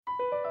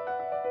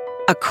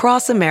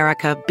Across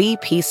America,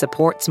 BP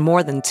supports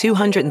more than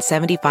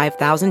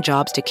 275,000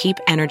 jobs to keep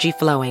energy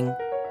flowing.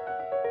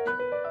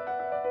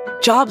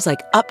 Jobs like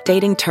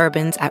updating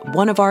turbines at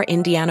one of our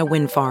Indiana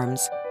wind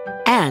farms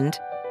and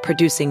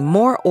producing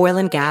more oil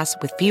and gas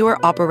with fewer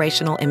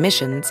operational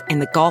emissions in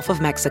the Gulf of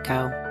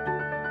Mexico.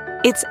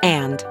 It's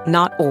and,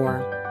 not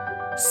or.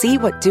 See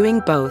what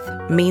doing both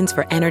means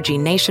for energy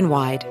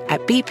nationwide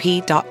at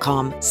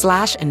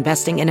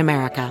bp.com/investing in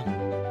America.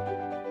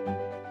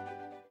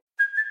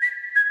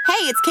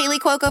 Hey, it's Kaylee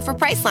Cuoco for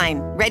Priceline.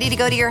 Ready to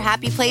go to your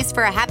happy place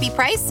for a happy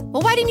price?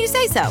 Well, why didn't you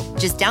say so?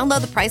 Just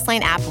download the Priceline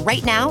app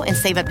right now and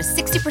save up to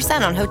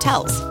 60% on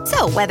hotels.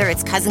 So whether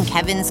it's Cousin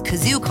Kevin's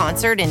Kazoo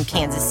Concert in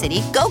Kansas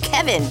City, go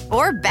Kevin,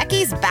 or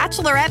Becky's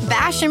Bachelorette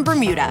Bash in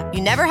Bermuda,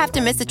 you never have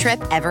to miss a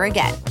trip ever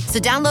again. So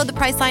download the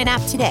Priceline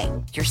app today.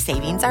 Your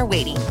savings are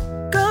waiting.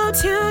 Go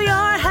to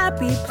your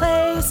happy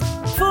place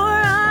for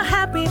a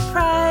happy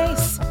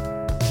price.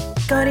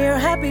 Go to your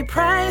happy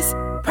price,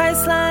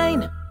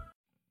 Priceline.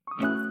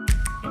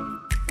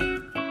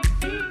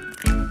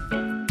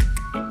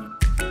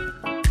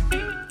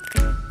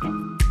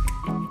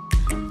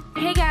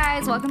 Hey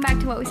guys, welcome back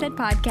to What We Said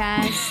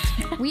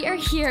podcast. We are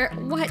here.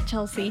 What,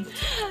 Chelsea?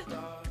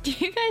 Do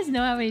you guys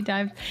know how many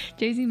times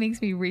Jaci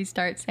makes me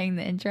restart saying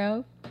the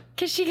intro?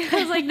 Because she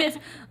goes like this,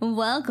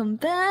 welcome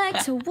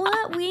back to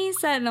What We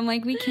Said. And I'm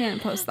like, we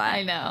can't post that.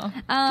 I know.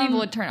 People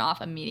would turn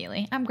off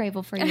immediately. I'm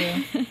grateful for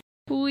you.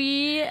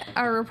 We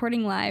are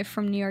reporting live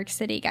from New York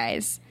City,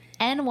 guys.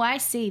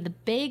 NYC, the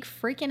big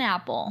freaking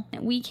apple.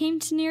 We came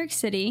to New York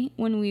City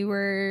when we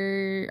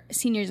were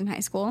seniors in high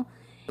school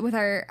with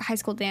our high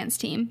school dance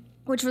team,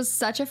 which was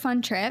such a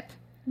fun trip.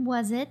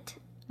 Was it?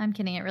 I'm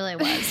kidding, it really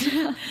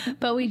was.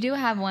 But we do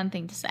have one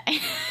thing to say.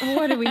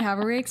 What do we have?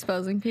 Are we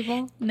exposing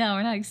people? No,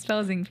 we're not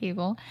exposing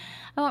people.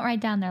 I won't write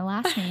down their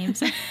last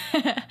names.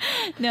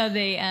 No,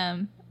 they,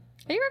 are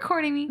you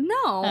recording me? No.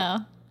 Oh.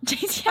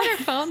 Jaci had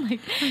her phone,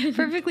 like,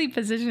 perfectly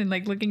positioned,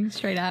 like, looking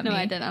straight at me. No,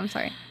 I didn't. I'm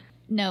sorry.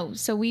 No,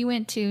 so we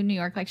went to New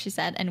York, like she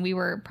said, and we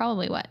were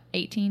probably,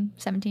 18,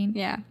 17?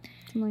 Yeah,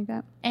 something like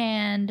that.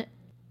 And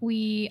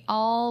we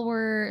all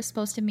were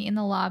supposed to meet in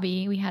the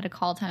lobby. We had a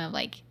call time of,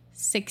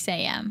 6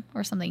 a.m.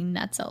 or something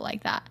nutso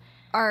like that.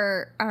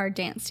 Our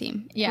dance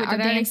team. Yeah, our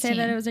dance team. Did I say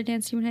that it was our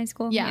dance team in high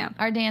school? Yeah,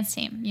 our dance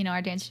team. You know,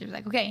 our dance team was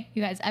like, okay,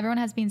 you guys, everyone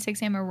has to be in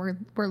 6 a.m. or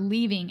we're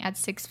leaving at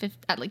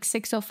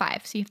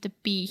 6:05. So you have to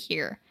be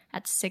here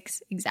at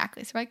 6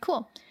 exactly. So we're like,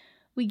 cool.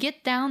 We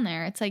get down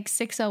there. It's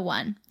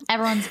 6:01.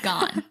 Everyone's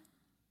gone.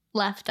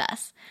 Left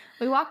us.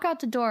 We walk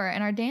out the door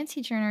and our dance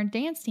teacher and our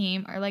dance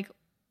team are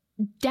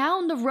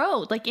down the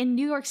road, in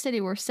New York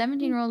City. We're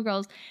 17-year-old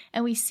girls,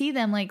 and we see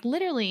them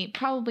literally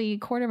probably a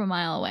quarter of a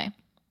mile away.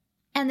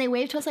 And they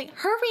wave to us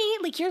hurry,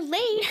 you're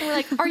late. And we're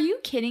like, are you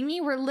kidding me?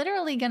 We're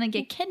literally going to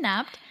get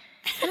kidnapped,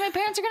 and my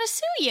parents are going to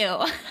sue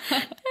you.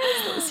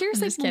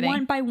 Seriously, just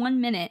kidding. By 1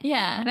 minute.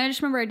 Yeah. And I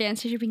just remember our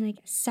dance teacher being like,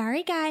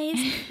 sorry, guys,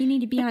 you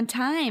need to be on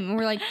time. And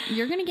we're like,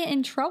 you're going to get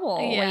in trouble,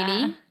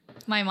 lady.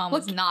 My mom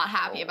was not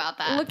happy about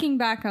that. Looking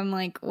back, I'm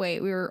like, wait,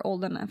 we were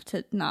old enough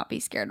to not be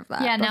scared of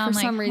that. Yeah, but now for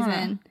some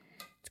reason...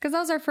 Because that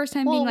was our first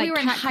time being we were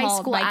in high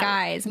school by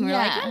guys, and we were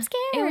like, I'm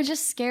scared. It was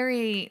just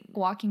scary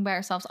walking by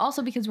ourselves.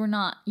 Also because we're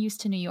not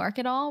used to New York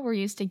at all. We're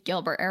used to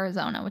Gilbert,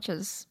 Arizona, which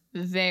is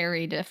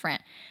very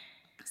different.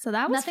 So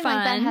that was Nothing fun.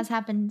 like that has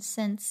happened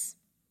since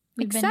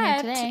we've been here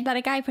today. Except that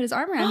a guy put his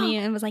arm around me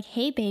and was like,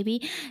 hey,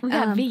 baby. We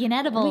got vegan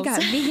edibles. We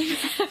got vegan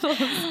edibles.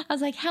 I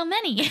was like, how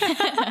many?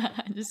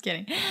 Just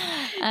kidding.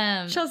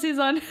 Chelsea was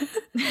on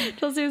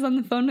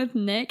the phone with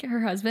Nick,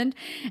 her husband,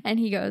 and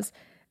he goes...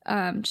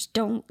 just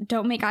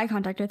don't make eye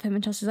contact with him.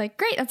 And Chelsea's like,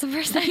 great, that's the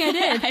first thing I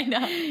did. I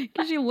know.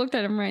 Because she looked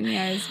at him right in the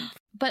eyes.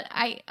 But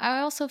I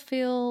also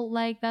feel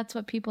like that's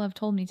what people have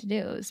told me to do,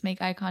 is make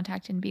eye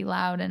contact and be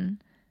loud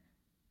and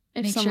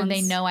make sure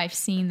they know I've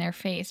seen their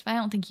face. But I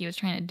don't think he was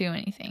trying to do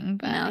anything.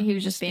 But no, he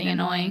was just being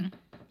annoying.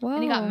 Whoa.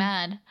 And he got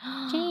mad.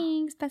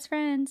 Jinx, best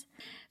friends.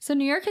 So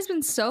New York has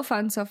been so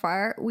fun so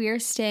far. We are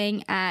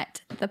staying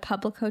at the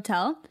Public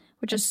Hotel,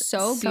 which is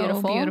so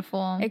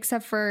beautiful.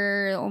 Except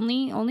for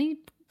only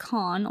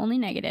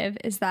negative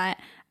is that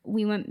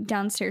we went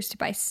downstairs to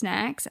buy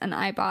snacks, and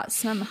I bought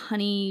some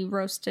honey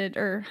roasted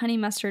or honey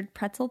mustard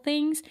pretzel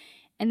things,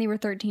 and they were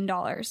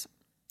 $13.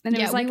 And it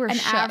was an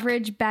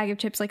average bag of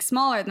chips,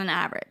 smaller than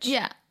average.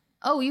 Yeah.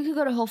 Oh, you could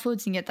go to Whole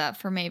Foods and get that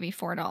for maybe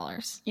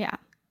 $4. Yeah.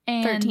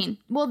 And 13.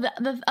 Well,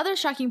 the other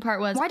shocking part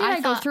was, why did I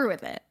go through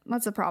with it?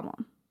 What's the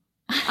problem?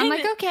 I'm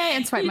like, okay,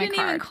 and swipe my card. You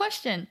didn't even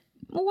question.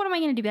 Well, what am I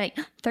going to do? Be like,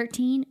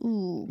 13?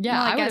 Ooh. Yeah,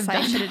 well, I guess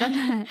I should have done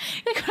that.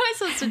 What am I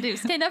supposed to do?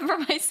 Stand up for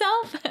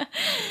myself?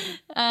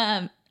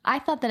 I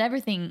thought that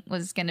everything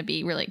was going to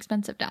be really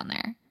expensive down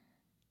there.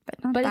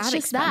 But it's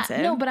just expensive.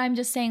 that. No, but I'm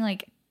just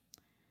saying,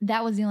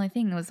 that was the only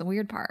thing that was the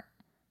weird part.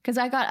 Because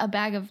I got a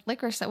bag of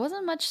licorice that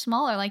wasn't much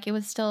smaller. It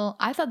was still,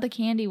 I thought the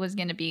candy was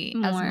going to be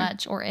more. As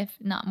much, or if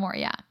not more,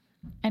 yeah.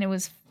 And it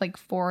was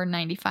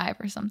 $4.95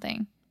 or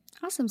something.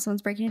 Awesome.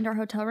 Someone's breaking into our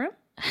hotel room.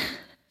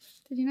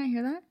 Did you not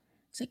hear that?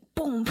 It's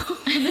boom, boom,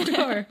 on the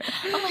door.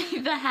 I'm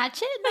like, the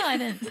hatchet? No, I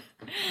didn't.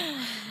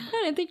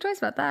 didn't think twice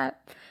about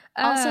that.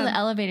 Also, the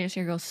elevators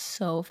here go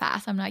so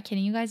fast. I'm not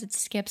kidding you guys. It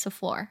skips a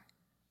floor.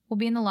 We'll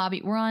be in the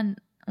lobby. We're on,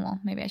 well,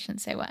 maybe I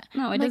shouldn't say what.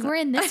 No, it doesn't. We're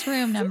in this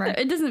room number.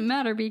 It doesn't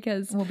matter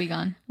because we'll be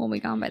gone. We'll be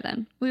gone by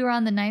then. We were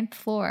on the 9th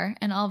floor,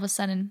 and all of a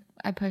sudden,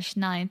 I pushed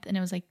 9th, and it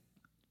was like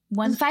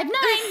 159.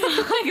 I'm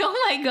like,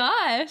 oh my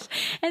gosh.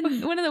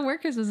 And one of the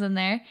workers was in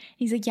there.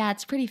 He's like, yeah,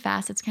 it's pretty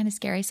fast. It's kind of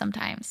scary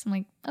sometimes. I'm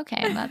like,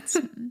 okay, that's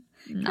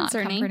not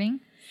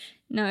comforting.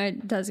 No,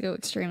 it does go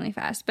extremely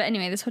fast. But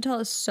anyway, this hotel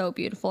is so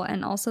beautiful,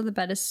 and also the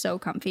bed is so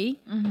comfy.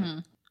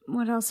 Mm-hmm.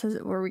 What else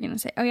were we going to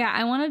say? Oh, yeah,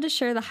 I wanted to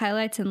share the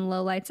highlights and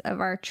lowlights of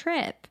our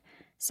trip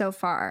so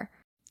far.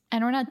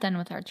 And we're not done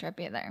with our trip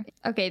either.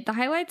 Okay, the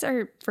highlights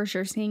are for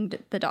sure seeing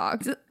the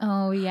dogs.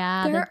 Oh,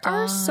 yeah, there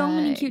are so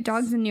many cute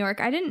dogs in New York.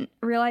 I didn't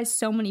realize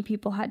so many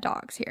people had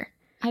dogs here.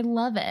 I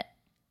love it.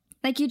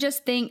 Like, you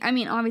just think, I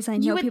mean, obviously I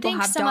know people have dogs. You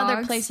would think some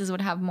other places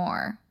would have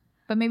more.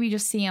 But maybe you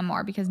just see them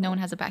more because no one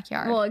has a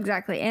backyard. Well,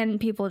 exactly. And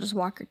people just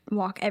walk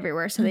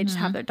everywhere, so they just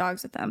have their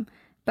dogs with them.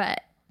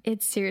 But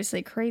it's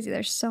seriously crazy.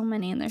 There's so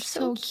many, and they're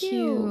so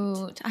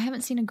cute. I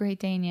haven't seen a Great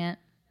Dane yet.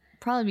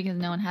 Probably because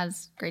no one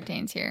has Great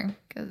Danes here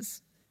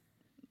because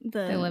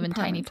they live in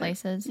tiny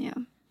places. Yeah.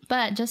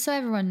 But just so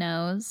everyone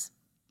knows,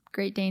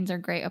 Great Danes are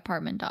great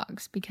apartment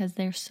dogs because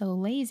they're so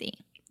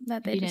lazy.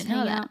 That they just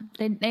hang out.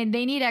 They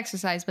need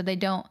exercise, but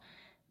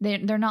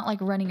they're not like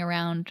running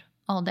around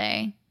all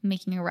day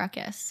making a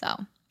ruckus. So,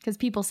 because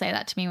people say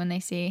that to me when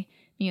they see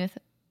me with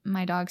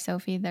my dog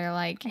Sophie, they're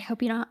like, I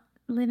hope you don't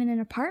live in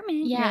an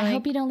apartment. Yeah, I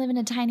hope you don't live in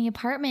a tiny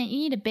apartment. You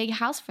need a big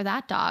house for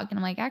that dog. And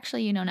I'm like,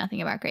 actually, you know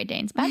nothing about Great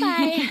Danes. Bye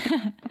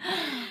bye.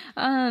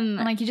 I'm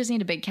like, you just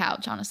need a big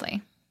couch,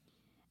 honestly.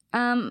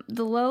 The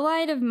low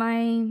light of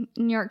my New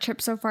York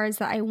trip so far is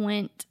that I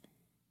went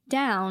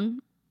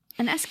down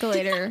an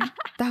escalator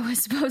that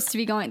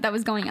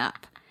was going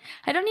up.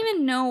 I don't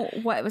even know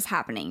what was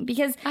happening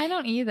because I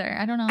don't either.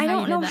 I don't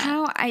know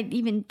how I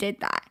even did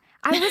that.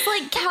 I was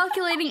like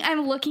calculating.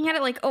 I'm looking at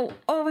it like, oh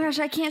my gosh,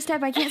 I can't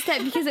step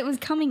because it was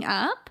coming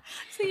up.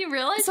 So you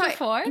realized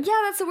before?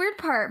 Yeah, that's the weird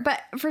part.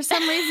 But for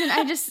some reason,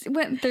 I just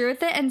went through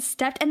with it and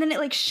stepped, and then it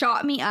like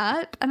shot me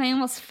up, and I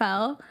almost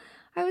fell.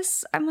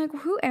 I'm like,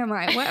 who am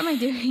I? What am I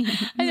doing?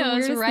 I know,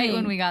 it was right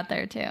when we got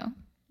there too.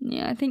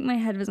 Yeah, I think my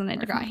head was in a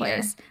different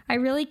place. I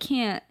really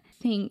can't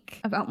think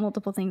about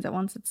multiple things at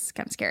once. It's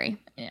kind of scary.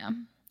 Yeah.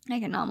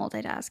 I cannot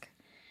multitask.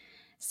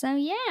 So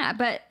yeah,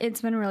 but it's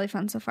been really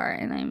fun so far,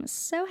 and I'm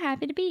so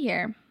happy to be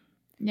here.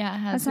 Yeah, it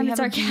has. That sounds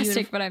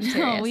sarcastic, but I'm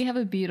serious. No, we have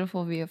a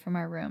beautiful view from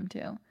our room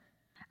too.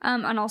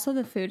 And also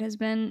the food has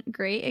been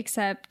great,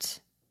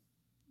 except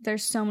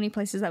there's so many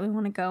places that we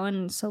want to go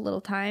and so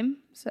little time.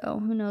 So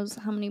who knows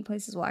how many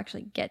places we'll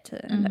actually get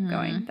to end up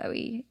going that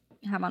we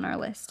have on our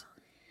list.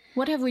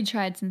 What have we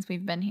tried since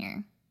we've been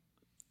here?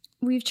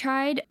 We've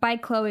tried By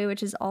Chloe,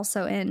 which is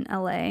also in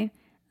LA,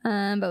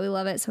 but we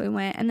love it, so we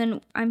went. And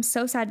then I'm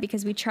so sad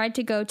because we tried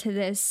to go to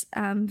this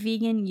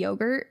vegan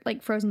yogurt,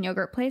 like frozen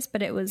yogurt place,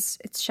 but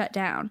it's shut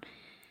down.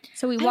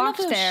 So we walked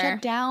there. It was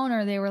shut down,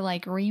 or they were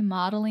like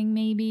remodeling.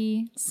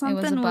 Maybe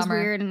something was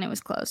weird, and it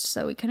was closed,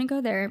 so we couldn't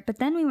go there. But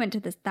then we went to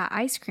that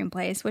ice cream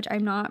place, which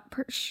I'm not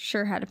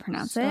sure how to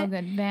pronounce it. So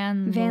good,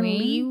 Van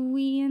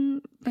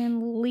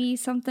Lee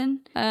something.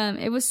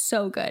 It was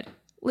so good.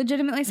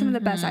 Legitimately some of the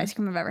best ice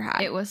cream I've ever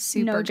had. It was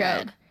super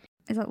good.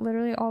 Is that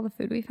literally all the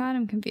food we've had?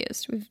 I'm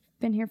confused. We've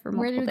been here for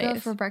multiple days. Where did we go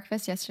for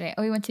breakfast yesterday?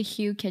 Oh, we went to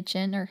Hue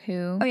Kitchen or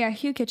Who. Oh, yeah,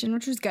 Hue Kitchen,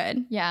 which was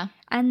good. Yeah.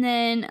 And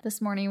then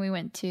this morning we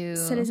went to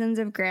Citizens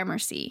of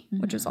Gramercy,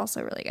 which was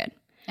also really good.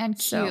 And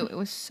cute. So, it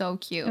was so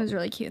cute. It was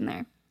really cute in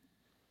there.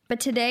 But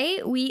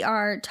today we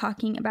are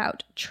talking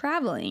about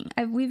traveling.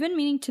 We've been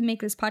meaning to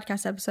make this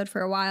podcast episode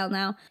for a while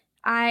now.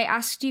 I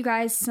asked you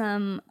guys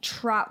some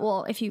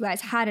if you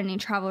guys had any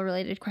travel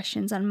related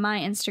questions on my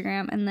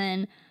Instagram, and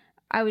then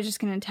I was just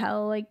going to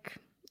tell like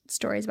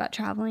stories about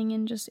traveling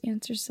and just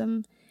answer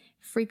some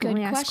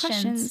frequently asked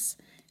questions.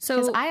 So,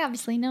 because I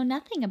obviously know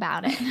nothing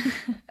about it.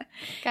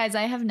 Guys,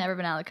 I have never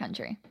been out of the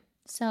country.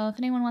 So if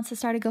anyone wants to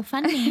start a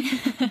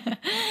GoFundMe.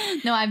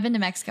 No, I've been to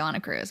Mexico on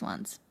a cruise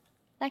once.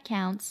 That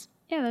counts.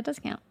 Yeah, that does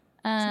count.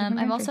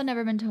 I've also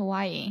never been to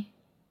Hawaii.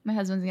 My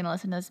husband's going to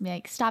listen to this and be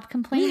like, stop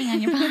complaining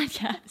on your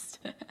podcast.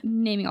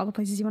 Naming all the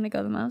places you want to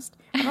go the most.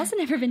 I've also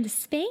never been to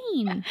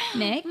Spain,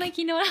 Nick. I'm like,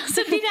 you know what else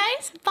would be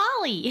nice?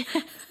 Bali.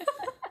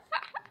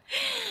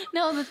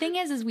 No, the thing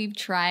is we've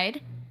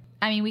tried.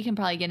 I mean, we can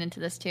probably get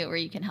into this too, where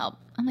you can help.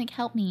 I'm like,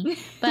 help me.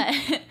 But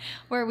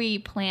where we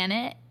plan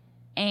it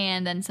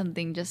and then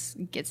something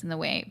just gets in the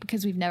way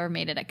because we've never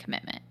made it a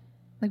commitment.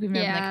 Like, we've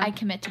never been like, I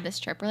commit to this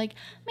trip. We're like,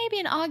 maybe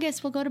in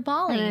August we'll go to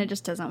Bali. And then it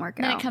just doesn't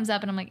work out. Then it comes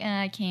up and I'm like,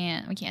 I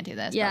can't. We can't do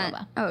this. Yeah. Blah,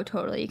 blah, blah. Oh,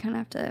 totally. You kind of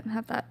have to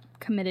have that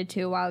committed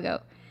to a while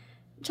ago.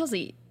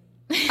 Chelsea,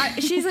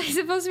 she's like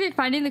supposed to be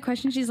finding the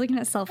question. She's looking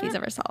at selfies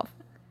of herself.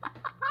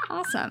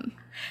 Awesome.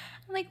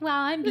 I'm like,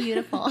 wow, I'm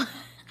beautiful.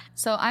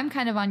 So I'm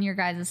kind of on your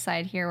guys'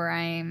 side here where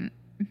I'm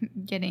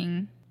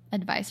getting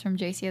advice from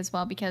Jaci as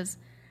well because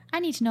I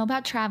need to know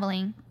about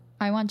traveling.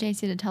 I want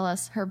Jaci to tell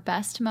us her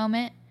best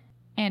moment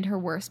and her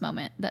worst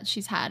moment that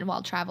she's had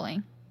while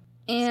traveling.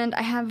 And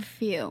I have a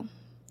few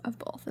of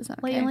both. Is that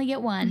okay? Well, you only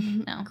get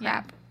one. No.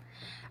 Crap.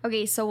 Yeah.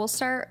 Okay, so we'll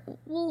start.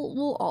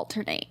 We'll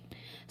alternate.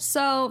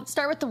 So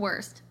start with the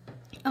worst.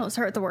 Oh,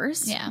 start with the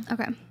worst? Yeah.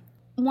 Okay.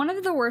 One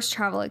of the worst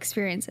travel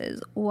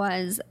experiences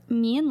was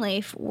me and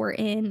Leif were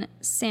in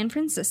San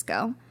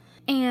Francisco,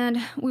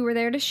 and we were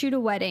there to shoot a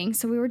wedding.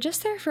 So we were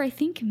just there for, I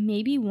think,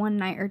 maybe 1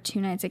 night or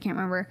 2 nights. I can't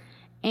remember.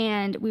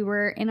 And we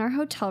were in our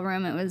hotel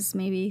room. It was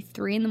maybe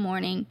 3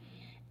 a.m,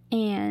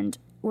 and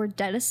we're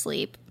dead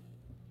asleep.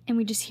 And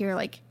we just hear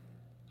like,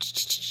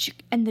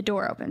 and the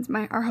door opens,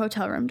 our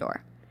hotel room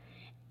door.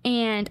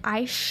 And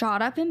I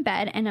shot up in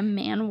bed, and a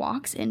man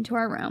walks into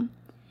our room.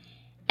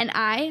 And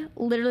I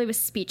literally was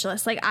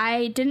speechless. Like,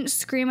 I didn't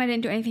scream. I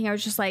didn't do anything. I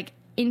was just, like,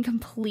 in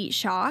complete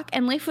shock.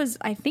 And Leif was,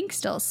 I think,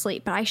 still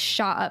asleep. But I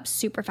shot up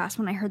super fast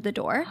when I heard the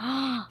door.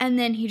 And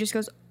then he just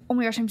goes, oh,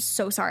 my gosh, I'm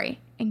so sorry.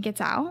 And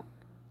gets out.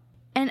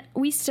 And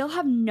we still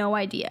have no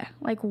idea,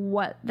 like,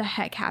 what the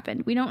heck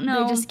happened. We don't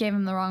know. They just gave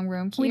him the wrong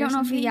room key. We don't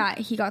know if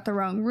he got the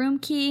wrong room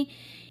key.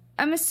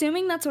 I'm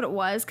assuming that's what it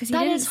was. Because he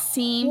didn't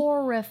seem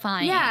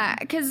horrifying. Yeah,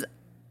 because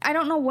I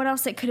don't know what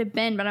else it could have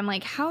been, but I'm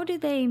like, how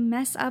did they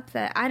mess up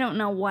that? I don't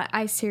know what.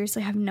 I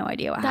seriously have no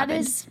idea what happened. That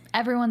is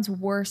everyone's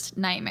worst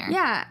nightmare.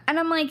 Yeah. And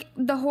I'm like,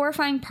 the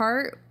horrifying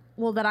part,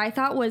 that I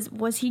thought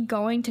was he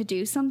going to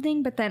do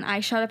something? But then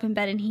I shut up in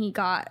bed and he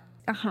got,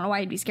 I don't know why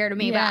he'd be scared of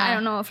me, but I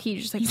don't know if he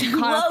just like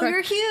caught off guard.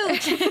 You're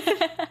huge.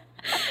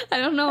 I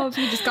don't know if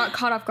he just got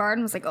caught off guard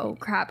and was like, oh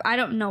crap. I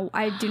don't know.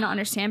 I do not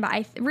understand, but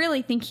I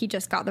really think he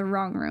just got the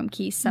wrong room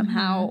key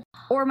somehow.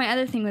 Mm-hmm. Or my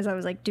other thing was I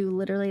was like, do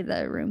literally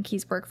the room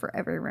keys work for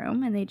every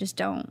room? And they just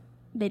don't.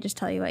 They just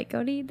tell you like,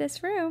 go to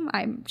this room.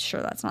 I'm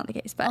sure that's not the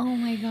case, but oh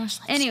my gosh,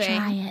 let's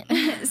try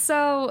it.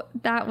 So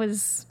that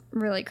was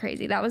really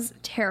crazy. That was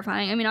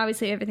terrifying. I mean,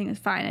 obviously everything was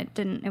fine.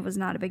 It was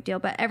not a big deal.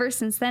 But ever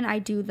since then, I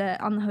do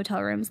on the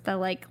hotel rooms, the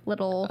like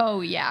little.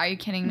 Oh yeah, are you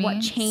kidding me?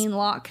 What chain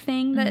lock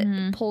thing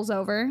that pulls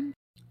over?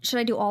 Should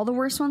I do all the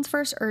worst ones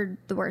first or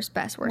the worst,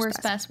 best,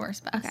 worst, best?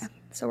 Worst, best. Okay,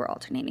 so we're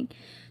alternating.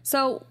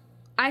 So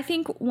I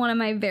think one of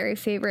my very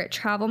favorite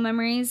travel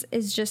memories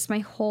is just my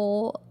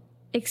whole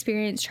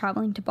experience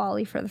traveling to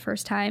Bali for the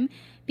first time,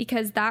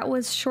 because that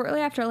was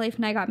shortly after Leif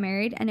and I got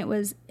married, and it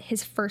was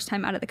his first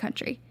time out of the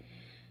country.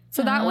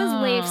 So that was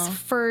Leif's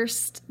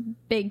first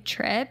big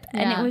trip,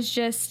 and it was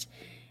just,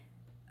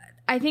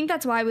 I think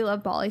that's why we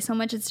love Bali so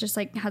much. It's just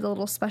like has a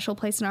little special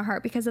place in our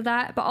heart because of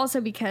that, but also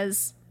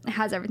because it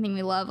has everything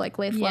we love. Like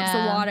Leif loves the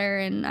water,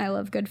 and I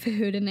love good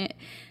food, and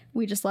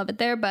we just love it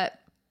there. But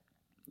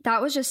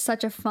that was just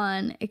such a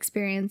fun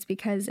experience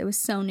because it was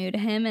so new to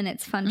him, and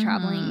it's fun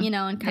traveling,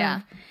 and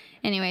kind of.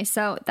 Anyway,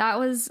 so that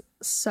was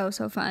so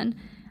fun.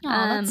 Oh,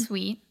 that's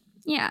sweet.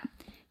 Yeah.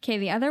 Okay,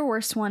 the other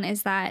worst one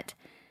is that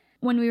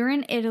when we were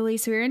in Italy,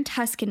 so we were in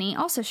Tuscany,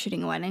 also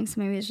shooting a wedding,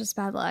 so maybe it's just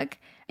bad luck.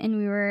 And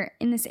we were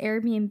in this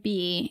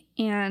Airbnb,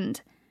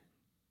 and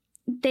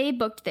they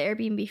booked the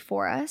Airbnb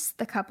for us,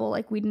 the couple.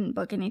 Like, we didn't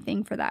book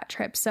anything for that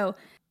trip. So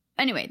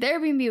anyway, the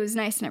Airbnb was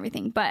nice and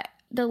everything, but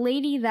the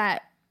lady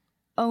that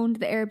owned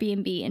the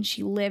Airbnb, and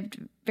she lived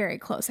very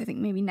close, I think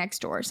maybe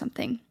next door or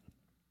something,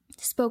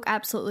 spoke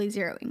absolutely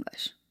zero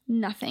English.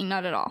 Nothing,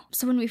 not at all.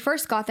 So when we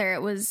first got there,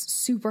 it was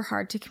super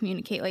hard to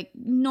communicate. Like,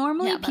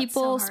 normally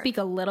people speak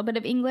a little bit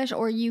of English,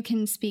 or you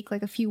can speak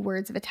like a few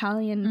words of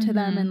Italian to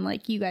them, and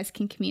like you guys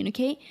can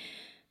communicate.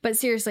 But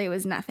seriously, it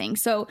was nothing.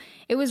 So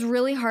it was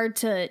really hard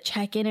to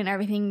check in and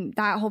everything.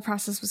 That whole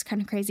process was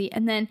kind of crazy.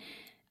 And then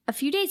a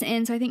few days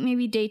in, so I think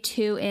maybe day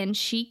 2 in,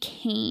 she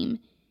came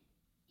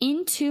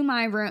into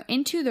my room,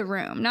 into the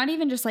room, not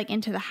even just like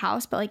into the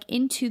house, but like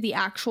into the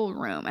actual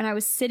room. And I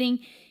was sitting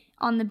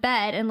on the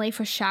bed, and Leif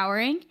was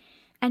showering,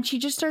 and she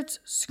just starts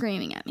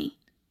screaming at me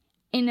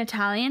in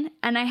Italian,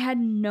 and I had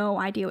no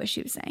idea what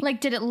she was saying.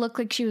 Like, did it look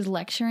like she was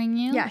lecturing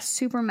you? Yeah,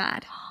 super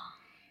mad.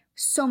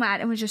 So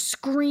mad, and was just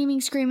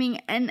screaming.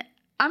 And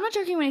I'm not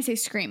joking when I say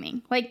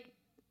screaming. Like,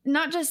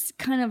 not just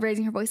kind of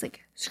raising her voice,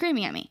 like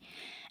screaming at me.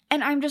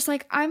 And I'm just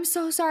like, I'm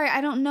so sorry. I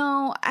don't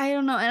know.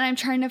 And I'm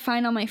trying to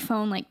find on my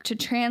phone, like, to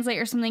translate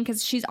or something,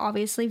 because she's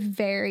obviously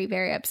very,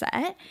 very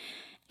upset.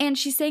 And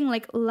she's saying,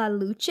 like, la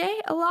luce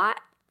a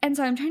lot. And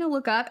so I'm trying to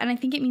look up, and I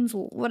think it means,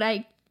 what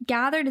I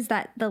gathered is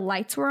that the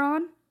lights were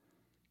on,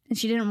 and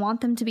she didn't want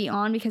them to be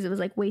on because it was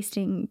like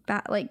wasting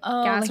gas like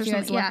or something. You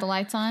guys left the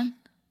lights on?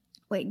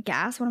 Wait,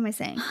 gas? What am I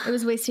saying? It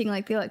was wasting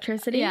like the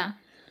electricity. Yeah.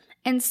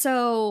 And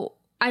so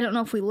I don't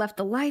know if we left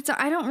the lights on.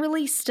 I don't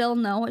really still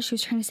know what she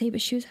was trying to say,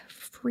 but she was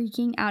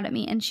freaking out at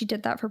me, and she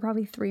did that for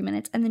probably 3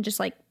 minutes, and then just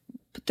like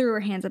threw her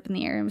hands up in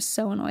the air and was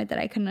so annoyed that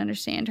I couldn't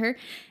understand her,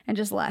 and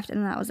just left,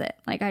 and that was it.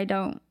 Like, I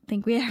don't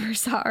think we ever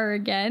saw her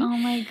again. Oh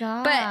my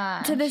god!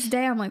 But to this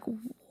day, I'm like,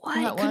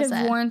 what could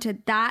have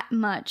warranted that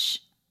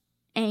much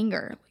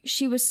anger?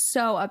 She was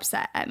so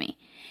upset at me.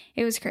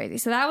 It was crazy.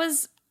 So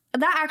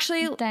that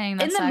actually, dang,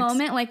 that in sucks. the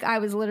moment, like, I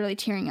was literally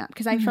tearing up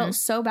because I felt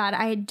so bad.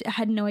 I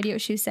had no idea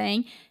what she was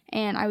saying,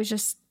 and I was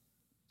just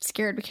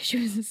scared because she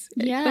was this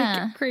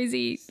like,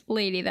 crazy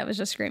lady that was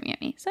just screaming at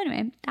me. So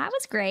anyway, that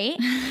was great.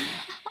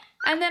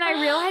 And then I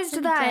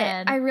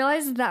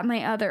realized that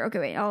my other, okay,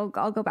 wait, I'll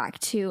go back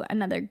to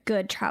another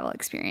good travel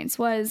experience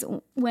was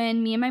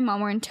when me and my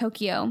mom were in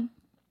Tokyo.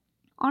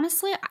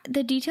 Honestly,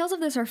 the details of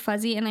this are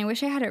fuzzy and I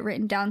wish I had it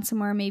written down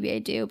somewhere. Maybe I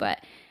do,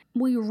 but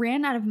we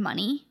ran out of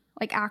money,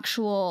 like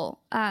actual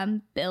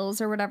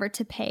bills or whatever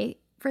to pay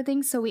for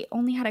things. So we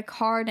only had a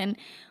card and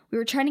we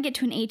were trying to get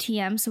to an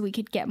ATM so we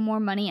could get more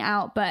money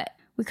out, but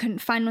we couldn't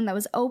find one that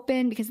was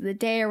open because of the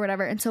day or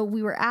whatever. And so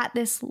we were at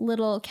this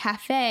little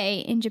cafe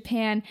in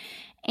Japan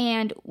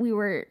and we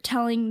were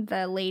telling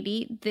the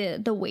lady,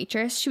 the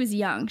waitress, she was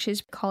young, she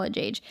was college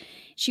age.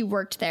 She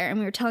worked there and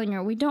we were telling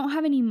her, we don't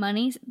have any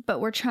money,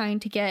 but we're trying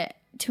to get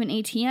to an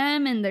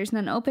ATM and there's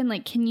none open.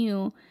 Like, can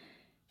you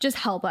just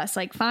help us,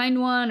 like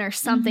find one or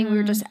something? We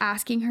were just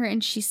asking her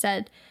and she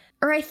said,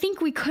 or I think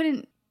we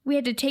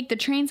had to take the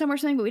train somewhere or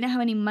something, but we didn't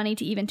have any money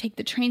to even take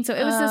the train. So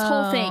it was this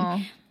whole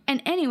thing.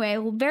 And anyway,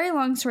 very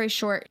long story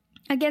short,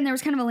 again, there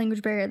was kind of a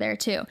language barrier there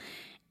too.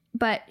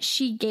 But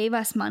she gave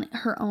us money,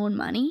 her own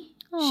money.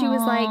 Aww. She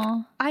was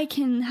like, I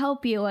can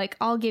help you. Like,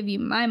 I'll give you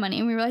my money.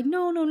 And we were like,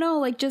 no.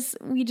 Like,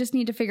 we just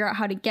need to figure out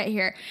how to get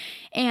here.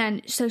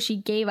 And so she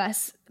gave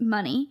us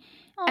money.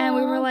 Aww. And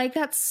we were like,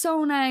 that's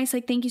so nice.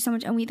 Like, thank you so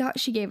much. And we thought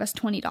she gave us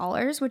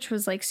 $20, which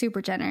was like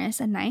super generous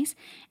and nice.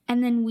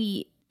 And then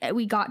we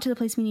got to the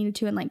place we needed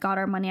to and like got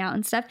our money out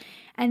and stuff.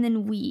 And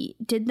then we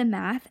did the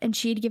math and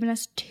she had given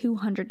us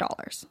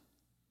 $200.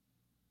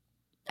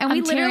 And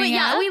we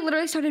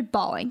literally started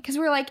bawling because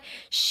we were like,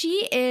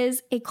 she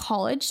is a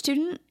college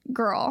student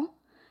girl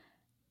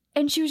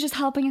and she was just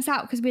helping us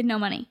out because we had no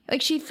money.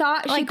 Like she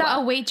thought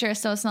a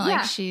waitress, so it's not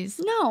like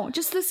she's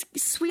just this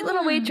sweet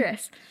little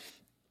waitress.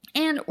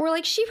 And we're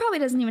like, she probably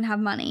doesn't even have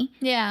money.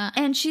 Yeah.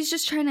 And she's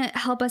just trying to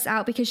help us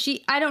out because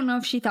I don't know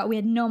if she thought we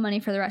had no money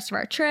for the rest of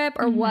our trip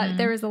or what.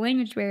 There was a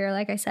language barrier,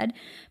 like I said.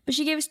 But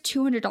she gave us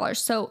 $200.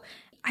 So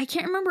I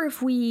can't remember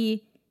if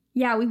we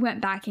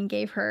went back and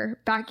gave her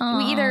back. Aww.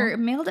 We either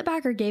mailed it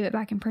back or gave it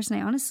back in person.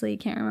 I honestly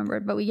can't remember,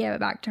 but we gave it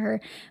back to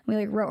her. We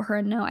like wrote her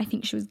a note. I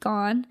think she was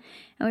gone.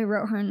 And we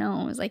wrote her a note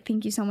and was like,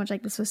 thank you so much.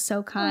 Like, this was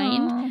so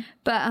kind. Aww.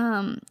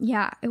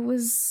 But it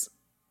was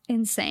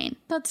insane.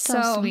 That's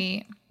so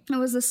sweet. It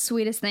was the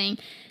sweetest thing.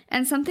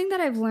 And something that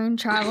I've learned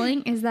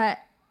traveling is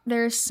that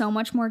there's so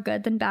much more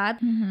good than bad.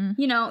 Mm-hmm.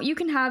 You know, you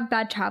can have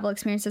bad travel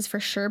experiences for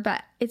sure,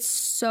 but it's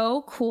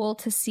so cool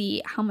to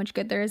see how much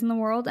good there is in the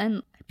world.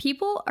 And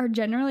people are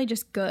generally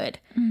just good.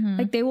 Mm-hmm.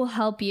 Like, they will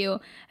help you.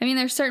 I mean,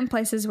 there's certain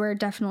places where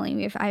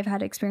definitely I've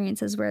had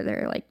experiences where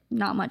they're like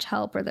not much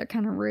help or they're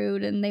kind of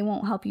rude and they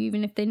won't help you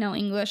even if they know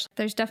English.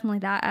 There's definitely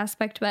that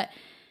aspect. But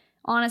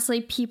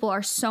honestly, people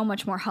are so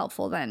much more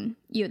helpful than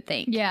you would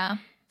think. Yeah.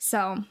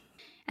 So...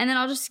 And then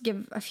I'll just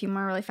give a few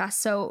more really fast.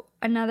 So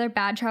another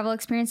bad travel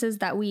experience is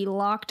that we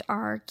locked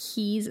our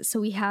keys. So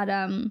we had,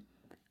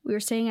 we were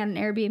staying at an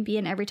Airbnb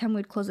and every time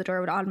we'd close the door, it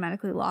would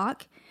automatically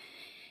lock.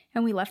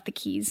 And we left the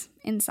keys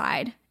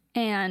inside.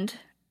 And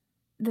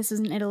this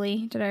is in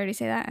Italy. Did I already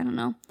say that? I don't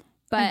know.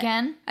 But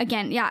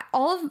again, yeah.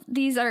 All of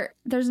these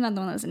there's another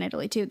one that was in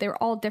Italy too. They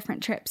were all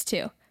different trips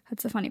too.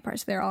 That's the funny part.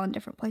 So they're all in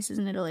different places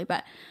in Italy.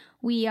 But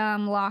we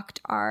locked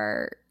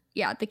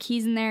the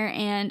keys in there,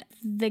 and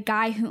the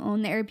guy who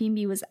owned the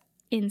Airbnb was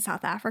in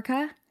South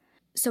Africa.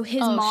 So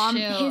his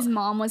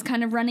mom was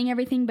kind of running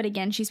everything, but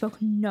again, she spoke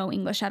no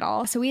English at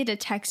all. So we had to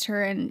text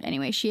her, and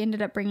anyway, she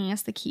ended up bringing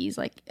us the keys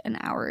like an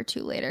hour or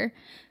two later.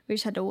 We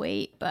just had to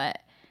wait, but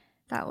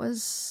that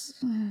was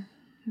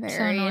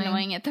very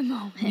annoying at the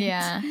moment.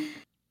 Yeah.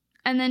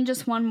 And then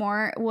just one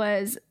more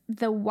was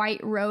the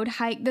White Road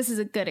hike. This is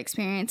a good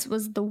experience.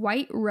 Was the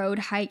White Road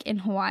hike in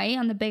Hawaii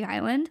on the Big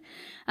Island.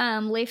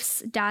 Leif's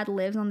dad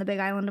lives on the Big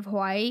Island of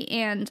Hawaii,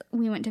 and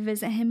we went to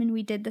visit him, and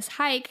we did this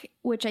hike,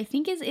 which I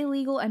think is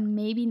illegal and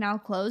maybe now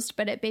closed,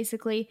 but it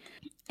basically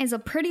is a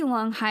pretty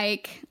long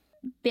hike.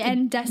 The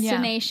end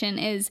destination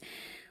is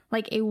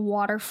like a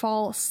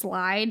waterfall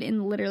slide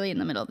literally in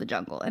the middle of the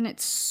jungle, and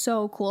it's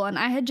so cool. And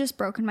I had just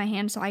broken my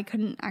hand, so I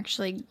couldn't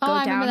actually go down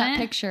it. I remember that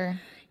picture.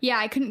 Yeah,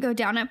 I couldn't go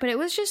down it, but it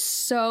was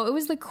just it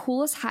was the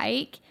coolest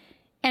hike,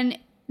 and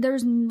there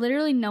was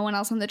literally no one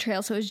else on the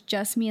trail, so it was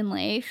just me and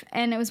Leif,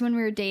 and it was when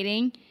we were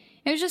dating.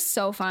 It was just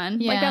so fun.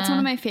 Yeah. Like, that's one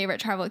of my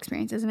favorite travel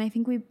experiences, and I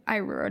think I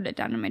wrote it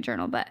down in my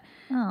journal, but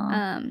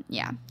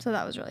so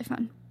that was really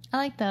fun. I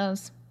like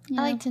those. Yeah.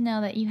 I like to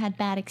know that you had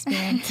bad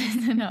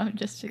experiences. No, I'm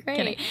just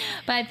kidding.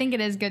 But I think it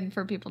is good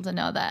for people to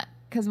know that.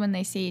 Because when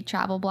they see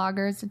travel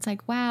bloggers, it's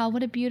like, wow,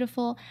 what a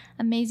beautiful,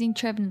 amazing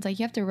trip. And it's like,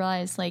 you have to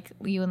realize, like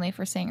you and Leif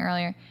were saying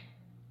earlier,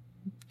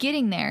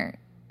 getting there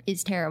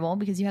is terrible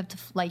because you have to,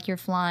 like, you're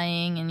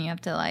flying and you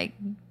have to, like,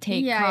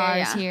 take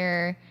cars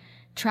here.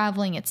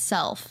 Traveling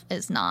itself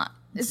is not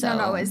not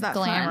always that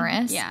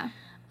glamorous. Fun.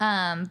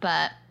 Yeah.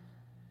 But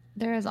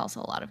there is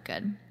also a lot of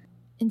good.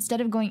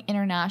 Instead of going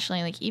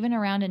internationally, like, even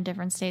around in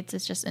different states,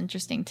 it's just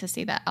interesting to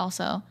see that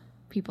also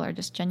people are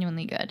just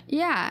genuinely good.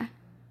 Yeah.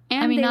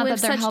 And I mean, not that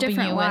they're helping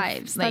you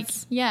with, like,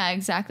 yeah,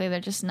 exactly.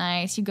 They're just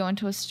nice. You go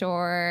into a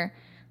store,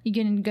 you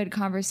get in good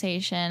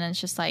conversation, and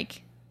it's just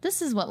like,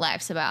 this is what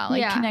life's about,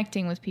 like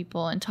connecting with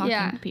people and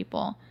talking to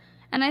people.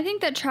 And I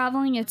think that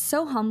traveling, it's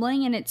so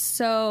humbling and it's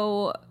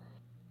so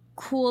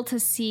cool to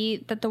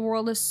see that the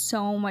world is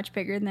so much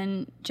bigger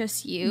than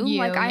just you.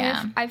 Like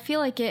I feel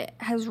like it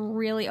has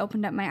really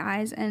opened up my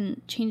eyes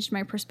and changed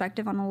my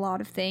perspective on a lot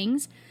of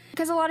things.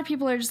 Because a lot of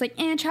people are just like,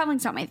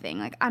 traveling's not my thing.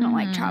 Like, I don't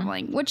like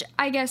traveling, which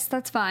I guess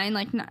that's fine.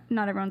 Like,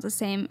 not everyone's the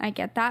same. I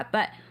get that.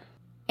 But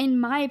in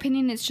my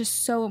opinion, it's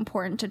just so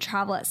important to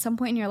travel at some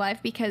point in your life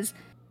because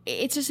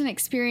it's just an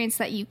experience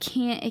that you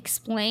can't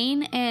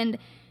explain. And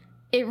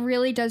it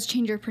really does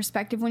change your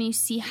perspective when you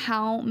see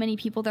how many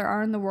people there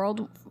are in the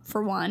world,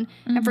 for one.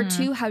 And for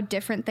two, how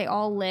different they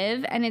all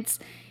live. And it's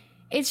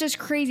just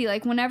crazy.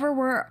 Like, whenever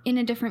we're in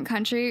a different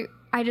country,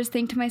 I just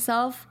think to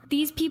myself,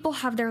 these people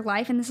have their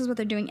life and this is what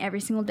they're doing every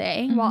single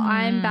day while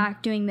I'm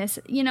back doing this,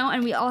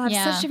 and we all have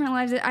such different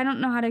lives. I don't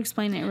know how to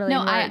explain it really.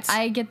 No,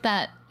 I get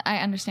that. I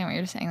understand what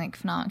you're saying, like,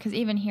 phenomenal. Because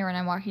even here when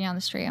I'm walking down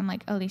the street, I'm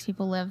like, oh, these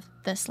people live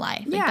this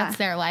life. Like, that's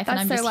their life. And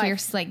I'm just here,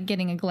 like,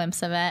 getting a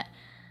glimpse of it.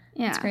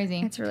 Yeah. It's crazy.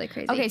 It's really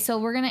crazy. Okay, so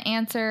we're going to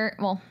answer,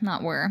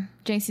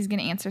 Jaci's going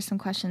to answer some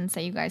questions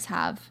that you guys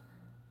have.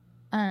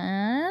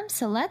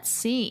 So let's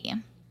see.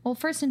 Well,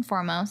 first and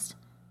foremost,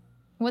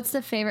 what's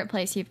the favorite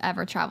place you've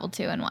ever traveled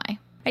to and why?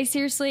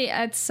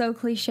 It's so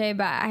cliche,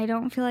 but I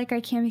don't feel like I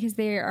can because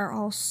they are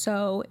all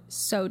so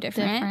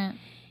different.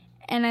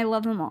 And I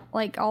love them all,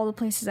 like all the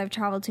places I've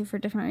traveled to for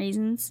different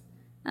reasons.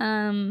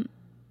 Can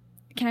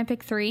I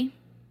pick 3?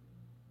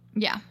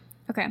 Yeah.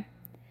 Okay.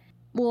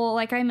 Well,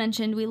 like I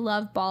mentioned, we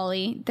love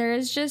Bali. There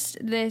is just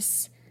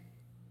this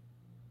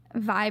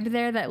vibe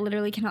there that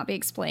literally cannot be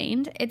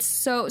explained. It's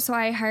so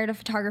I hired a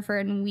photographer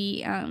and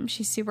we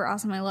she's super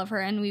awesome. I love her.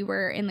 And we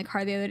were in the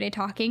car the other day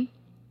talking,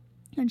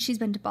 and she's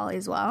been to Bali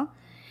as well.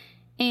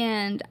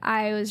 And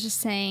I was just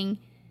saying,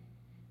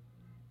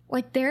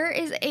 like, there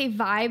is a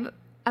vibe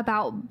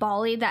about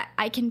Bali that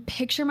I can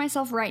picture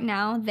myself right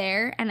now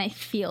there, and I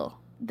feel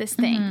this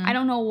thing. I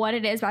don't know what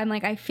it is, but I'm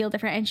like, I feel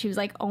different. And she was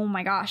like, oh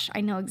my gosh,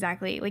 I know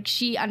exactly. Like,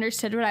 she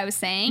understood what I was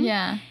saying.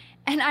 Yeah.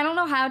 And I don't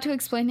know how to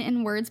explain it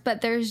in words,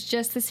 but there's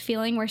just this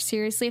feeling where,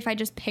 seriously, if I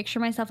just picture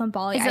myself in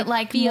Bali, is it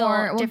like I feel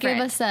more? Well, different.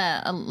 give us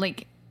a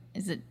like.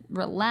 Is it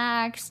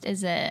relaxed?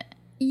 Is it?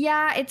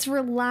 Yeah, it's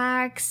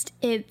relaxed.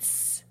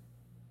 It's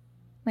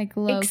like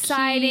low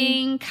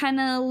exciting, kind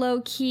of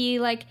low key,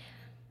 like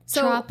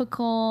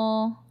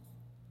tropical.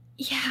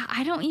 Yeah,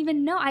 I don't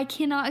even know. I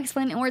cannot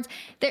explain it in words.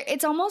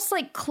 It's almost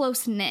like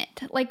close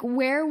knit. Like,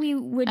 where we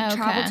would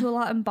travel to a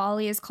lot in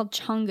Bali is called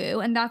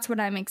Canggu, and that's what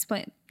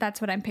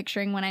I'm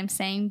picturing when I'm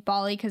saying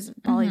Bali, because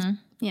Bali's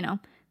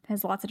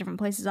has lots of different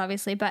places,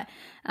 obviously. But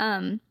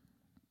in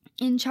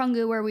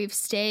Canggu, where we've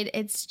stayed,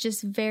 it's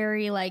just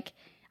very like,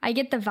 I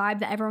get the vibe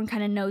that everyone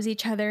kind of knows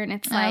each other, and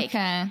it's like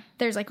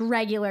there's like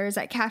regulars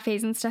at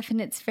cafes and stuff, and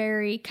it's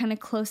very kind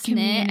of close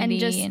knit and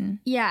just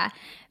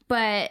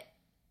but.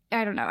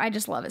 I don't know. I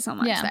just love it so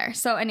much there.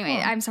 So anyway,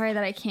 cool. I'm sorry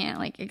that I can't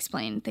like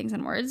explain things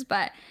in words,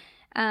 but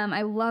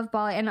I love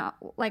Bali. And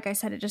like I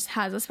said, it just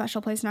has a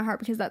special place in our heart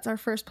because that's our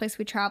first place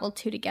we traveled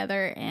to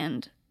together.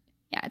 And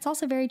yeah, it's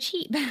also very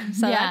cheap.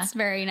 So that's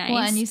very nice.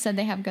 Well, and you said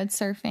they have good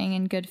surfing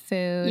and good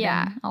food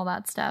and all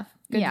that stuff.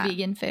 Good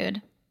vegan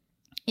food.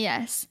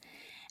 Yes.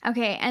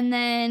 Okay. And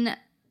then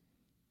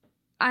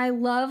I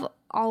love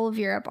all of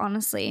Europe,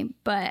 honestly,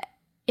 but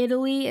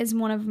Italy is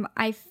one of,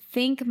 I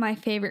think, my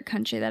favorite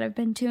country that I've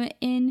been to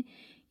in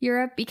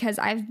Europe because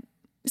I've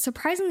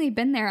surprisingly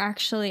been there,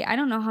 actually. I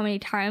don't know how many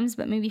times,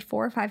 but maybe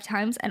 4 or 5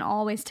 times, and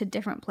always to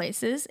different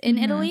places in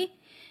Italy.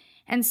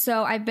 And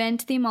so I've been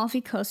to the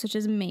Amalfi Coast, which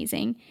is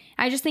amazing.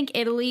 I just think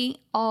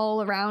Italy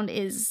all around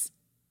is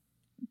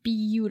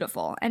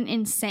beautiful and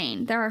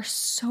insane. There are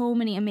so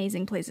many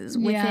amazing places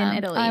within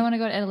Italy. I want to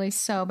go to Italy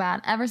so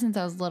bad. Ever since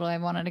I was little, I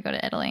wanted to go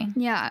to Italy.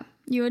 Yeah,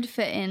 you would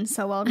fit in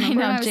so well.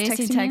 Remember I know,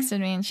 Jaci texted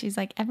me and she's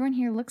like, everyone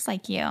here looks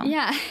like you.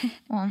 Yeah.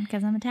 Well,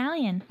 because I'm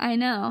Italian. I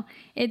know.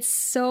 It's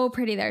so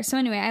pretty there. So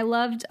anyway, I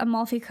loved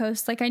Amalfi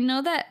Coast. Like, I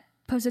know that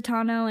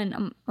Positano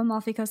and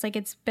Amalfi Coast, like,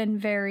 it's been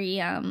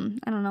very, I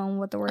don't know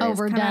what the word is.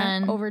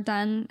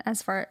 Overdone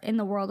as far in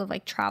the world of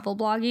like travel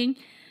blogging.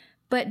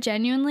 But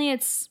genuinely,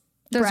 it's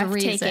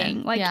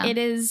breathtaking. Like, it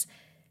is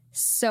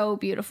so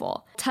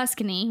beautiful.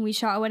 Tuscany, we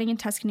shot a wedding in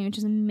Tuscany, which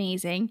is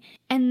amazing.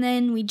 And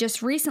then we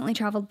just recently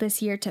traveled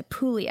this year to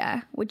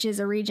Puglia, which is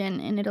a region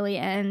in Italy,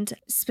 and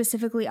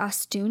specifically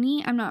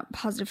Ostuni. I'm not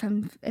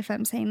positive if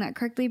I'm saying that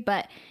correctly,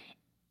 but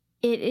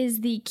it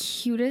is the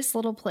cutest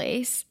little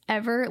place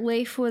ever.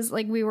 Leif was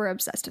like, we were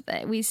obsessed with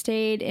it. We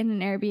stayed in an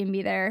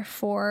Airbnb there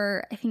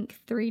for, I think,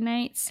 3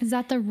 nights. Is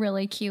that the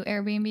really cute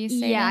Airbnb you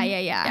stayed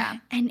in? Yeah.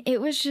 And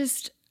it was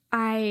just,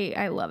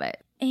 I love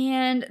it.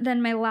 And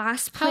then my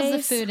last place.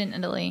 How's the food in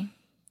Italy?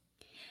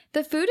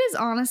 The food is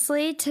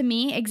honestly, to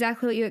me,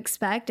 exactly what you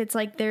expect. It's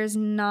like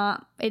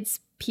it's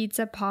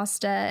pizza,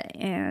 pasta,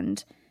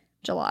 and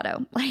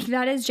gelato. Like,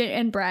 that is,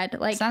 and bread.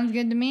 Like, sounds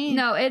good to me.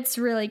 No, it's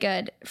really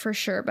good for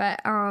sure.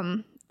 But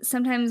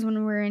sometimes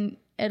when we're in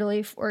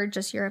Italy or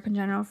just Europe in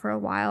general for a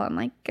while, I'm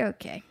like,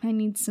 okay, I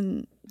need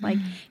some, like,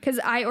 because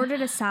I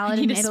ordered a salad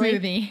in Italy.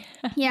 Smoothie.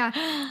 Yeah,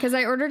 because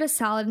I ordered a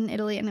salad in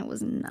Italy and it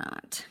was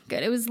not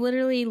good. It was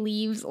literally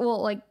leaves,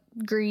 well, like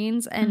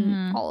greens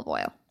and olive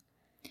oil.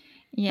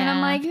 Yeah. And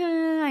I'm like,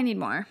 I need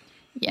more.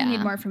 Yeah. I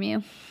need more from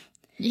you.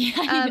 Yeah.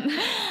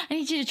 I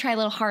need you to try a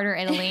little harder,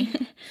 Italy.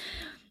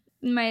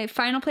 My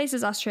final place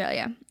is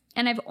Australia.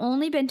 And I've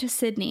only been to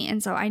Sydney,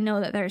 and so I know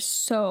that there's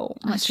so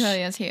much.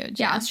 Australia is huge.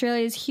 Yeah,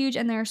 Australia is huge,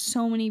 and there are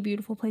so many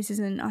beautiful places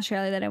in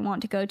Australia that I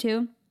want to go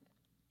to.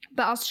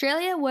 But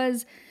Australia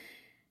was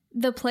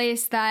the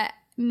place that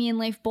me and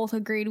Leif both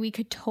agreed we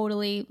could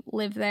totally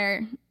live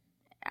there.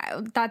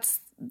 That's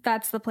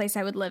the place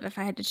I would live if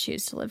I had to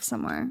choose to live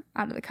somewhere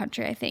out of the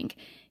country, I think.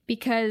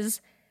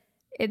 Because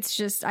it's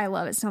just, I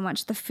love it so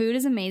much. The food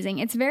is amazing.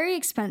 It's very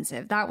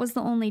expensive. That was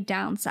the only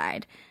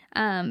downside.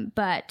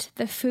 But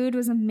the food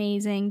was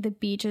amazing. The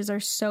beaches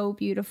are so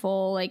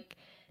beautiful. Like,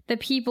 the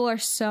people are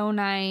so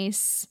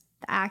nice.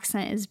 The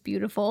accent is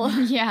beautiful.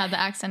 Yeah, the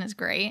accent is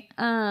great.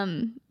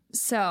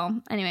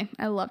 So anyway,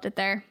 I loved it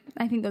there.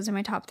 I think those are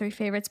my top 3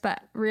 favorites,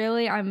 but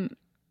really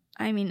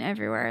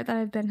everywhere that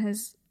I've been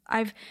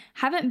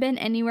haven't been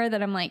anywhere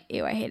that I'm like,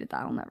 ew, I hated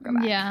that. I'll never go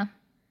back. Yeah.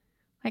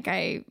 Like,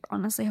 I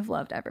honestly have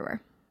loved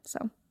everywhere.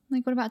 So,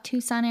 like, what about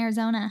Tucson,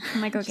 Arizona?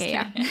 I'm like, okay,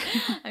 yeah.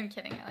 I'm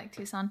kidding. I like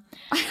Tucson.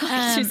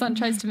 Tucson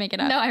tries to make it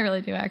up. No, I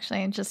really do,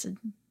 actually. It's just,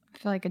 I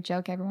feel like a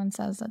joke. Everyone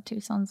says that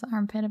Tucson's the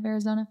armpit of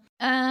Arizona.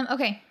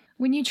 Okay.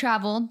 When you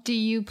travel, do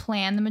you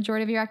plan the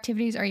majority of your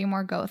activities, or you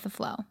more go with the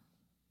flow?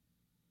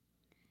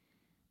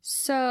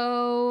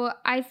 So,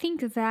 I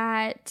think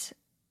that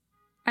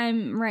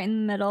I'm right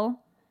in the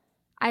middle.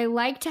 I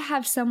like to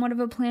have somewhat of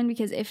a plan,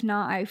 because if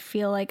not, I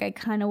feel like I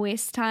kind of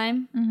waste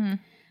time.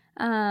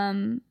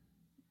 Mm-hmm.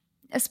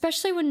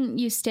 Especially when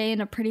you stay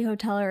in a pretty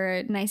hotel or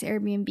a nice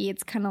Airbnb,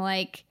 it's kind of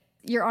like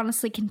you're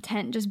honestly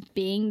content just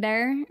being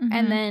there. Mm-hmm.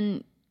 And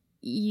then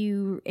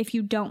if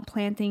you don't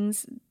plan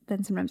things,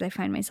 then sometimes I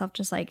find myself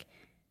just like,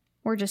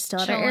 we're just still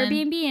chilling at our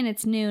Airbnb and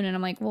it's noon and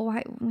I'm like, well,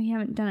 why we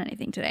haven't done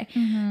anything today.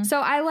 Mm-hmm. So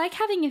I like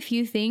having a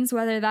few things,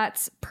 whether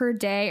that's per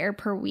day or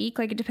per week.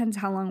 Like, it depends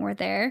how long we're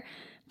there.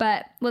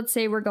 But let's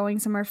say we're going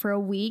somewhere for a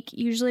week.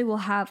 Usually we'll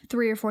have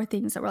 3 or 4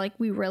 things that we're like,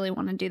 we really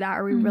want to do that,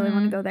 or we really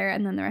want to go there.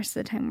 And then the rest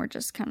of the time we're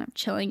just kind of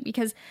chilling,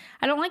 because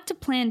I don't like to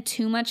plan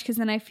too much, because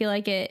then I feel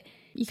like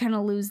you kind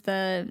of lose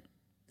the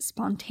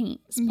spontaneity.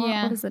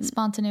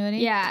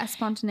 Yeah,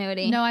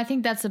 spontaneity. No, I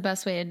think that's the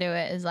best way to do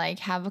it, is like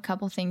have a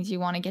couple things you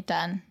want to get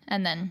done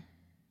and then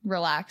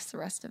relax the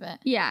rest of it.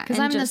 Yeah. Because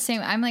I'm the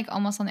same. I'm like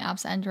almost on the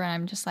opposite end, where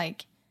I'm just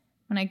like,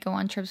 when I go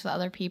on trips with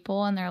other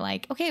people and they're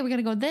like, okay, we're going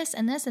to go this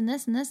and this and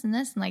this and this and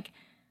this. And like,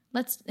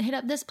 let's hit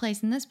up this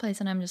place and this place.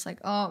 And I'm just like,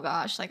 oh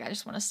gosh, like I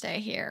just want to stay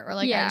here. Or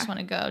like, I just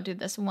want to go do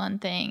this one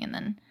thing and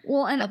then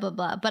blah, blah,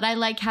 blah. But I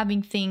like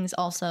having things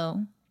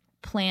also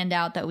planned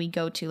out that we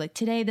go to. Like,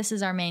 today, this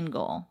is our main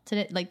goal.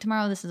 Today, like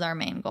tomorrow, this is our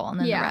main goal. And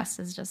then the rest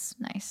is just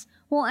nice.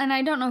 Well, and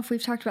I don't know if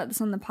we've talked about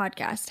this on the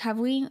podcast. Have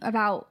we?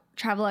 About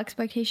travel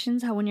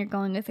expectations, how when you're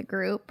going with a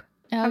group.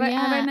 Oh, have I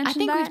mentioned I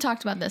think that? We've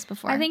talked about this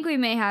before. I think we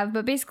may have,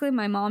 but basically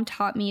my mom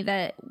taught me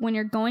that when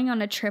you're going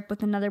on a trip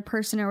with another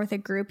person or with a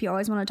group, you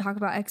always want to talk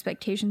about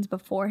expectations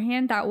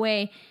beforehand. That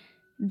way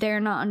they're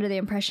not under the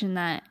impression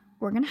that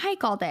we're going to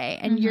hike all day,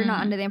 and you're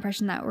not under the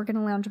impression that we're going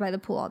to lounge by the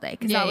pool all day,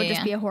 because that would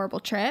just be a horrible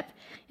trip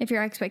if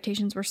your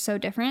expectations were so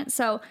different.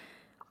 So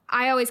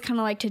I always kind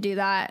of like to do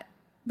that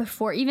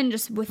before, even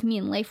just with me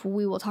and Leif,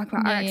 we will talk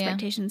about our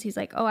expectations. He's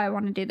like, oh, I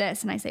want to do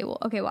this. And I say, well,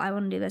 okay, well, I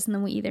want to do this. And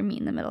then we either meet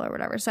in the middle or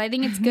whatever. So I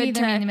think it's good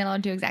to meet in the middle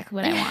and do exactly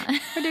what I want.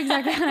 Or do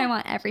exactly what I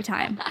want every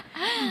time.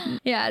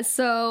 Yeah.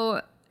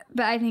 So,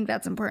 but I think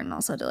that's important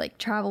also to like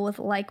travel with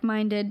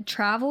like-minded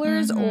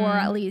travelers, or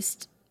at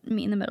least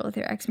meet in the middle with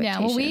your expectations.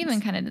 Yeah. Well, we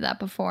even kind of did that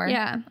before.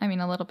 Yeah. I mean,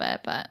 a little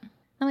bit, but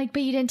I'm like,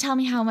 but you didn't tell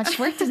me how much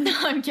work this. No,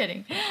 I'm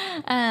kidding.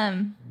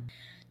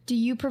 Do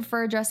you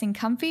prefer dressing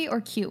comfy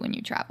or cute when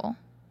you travel?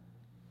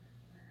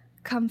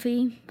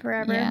 Comfy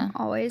forever,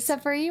 always.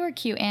 Except for you were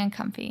cute and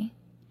comfy.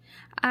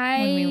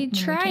 I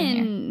try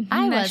and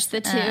mesh the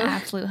two.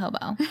 Absolute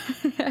hobo.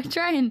 I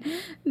try and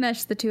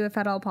mesh the two if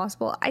at all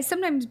possible. I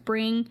sometimes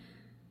bring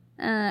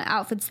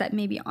outfits that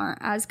maybe aren't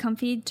as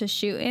comfy to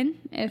shoot in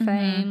if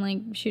I'm like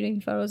shooting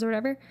photos or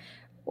whatever,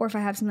 or if I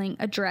have something,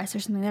 a dress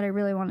or something that I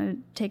really want to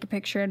take a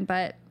picture in,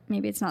 but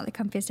maybe it's not the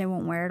comfiest, I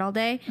won't wear it all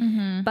day.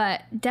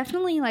 But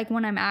definitely like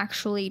when I'm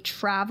actually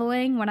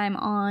traveling, when I'm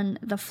on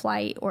the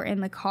flight or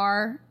in the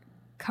car,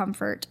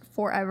 comfort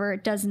forever.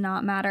 It does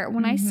not matter.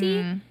 When I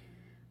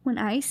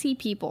see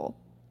people,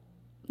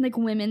 like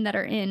women that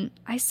are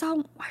I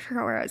forgot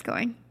where I was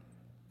going,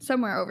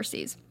 somewhere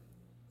overseas,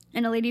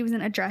 and a lady was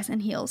in a dress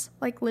and heels,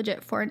 like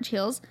legit 4-inch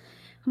heels.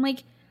 I'm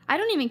like, I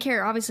don't even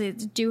care, obviously,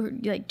 to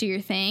do your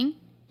thing,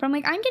 but I'm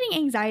like, I'm getting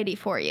anxiety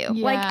for you.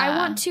 Yeah. Like, I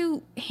want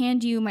to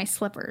hand you my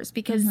slippers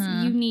because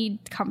you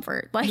need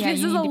comfort. Like,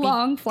 this is a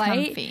long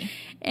flight. Comfy.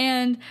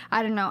 And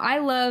I don't know. I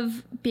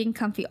love being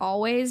comfy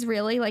always,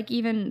 really. Like,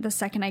 even the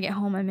second I get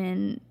home, I'm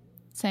in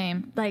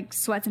same, like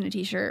sweats and a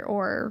t-shirt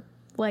or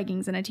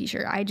leggings and a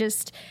t-shirt.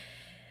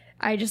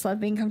 I just love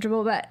being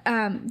comfortable, but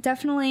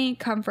definitely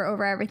comfort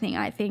over everything,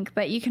 I think.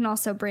 But you can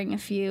also bring a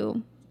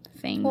few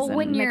things and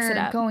when mix you're it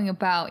up. going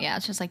about,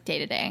 it's just like day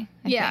to day,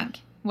 I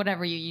think.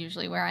 Whatever you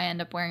usually wear, I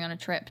end up wearing on a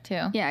trip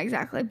too. Yeah,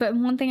 exactly. But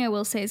one thing I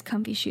will say is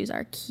comfy shoes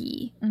are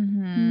key.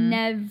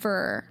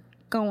 Never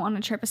go on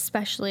a trip,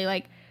 especially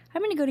like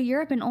I'm going to go to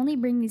Europe and only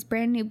bring these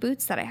brand new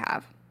boots that I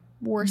have.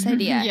 Worst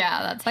idea.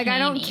 Yeah, that's like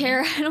handy.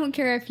 I don't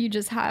care if you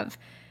just have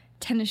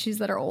tennis shoes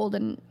that are old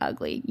and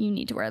ugly. You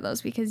need to wear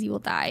those because you will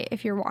die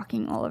if you're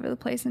walking all over the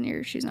place and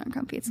your shoes aren't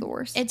comfy. It's the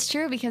worst. It's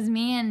true because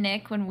me and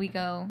Nick, when we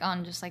go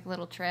on just like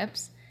little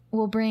trips,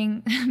 we'll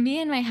bring me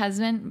and my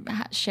husband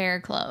share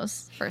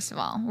clothes. First of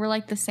all, we're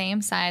like the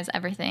same size,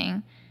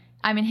 everything.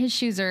 I mean, his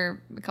shoes are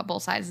a couple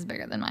sizes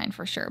bigger than mine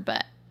for sure,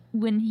 but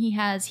when we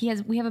have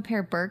a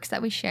pair of Birks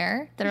that we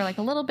share that are like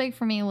a little big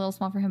for me, a little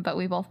small for him, but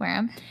we both wear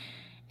them.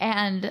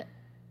 And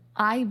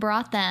I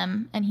brought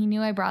them and he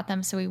knew I brought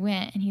them. So we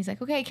went and he's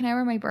like, okay, can I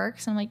wear my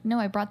Birks? And I'm like, no,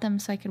 I brought them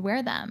so I could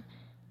wear them.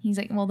 He's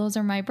like, well, those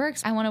are my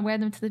Birks. I want to wear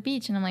them to the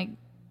beach. And I'm like,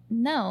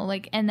 no,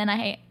 like, and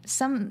then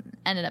some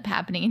ended up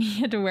happening and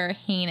he had to wear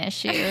heinous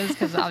shoes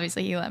because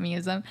obviously he let me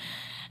use them.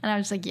 And I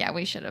was just like, yeah,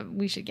 we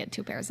should get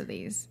 2 pairs of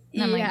these.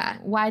 And I'm like,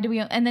 why do we?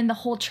 And then the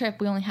whole trip,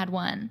 we only had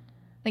one.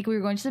 Like, we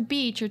were going to the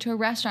beach or to a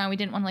restaurant. We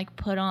didn't want to, like,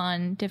 put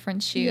on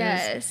different shoes.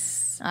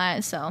 Yes.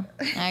 So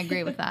I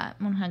agree with that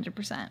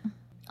 100%.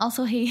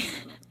 Also, me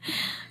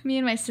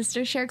and my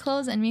sister share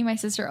clothes, and me and my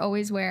sister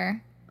always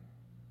wear,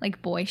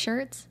 like, boy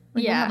shirts.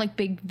 Like, we'll have, like,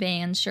 big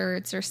Vans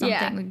shirts or something.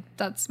 Yeah. Like,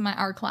 that's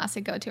our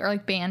classic go-to. Or,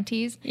 like, band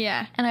tees.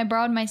 Yeah. And I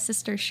borrowed my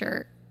sister's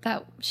shirt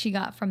that she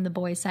got from the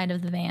boys' side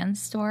of the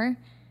Vans store.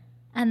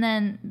 And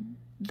then,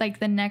 like,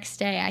 the next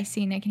day I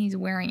see Nick and he's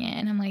wearing it.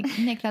 And I'm like,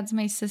 Nick, that's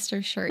my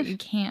sister's shirt. You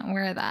can't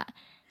wear that.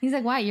 He's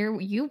like, why?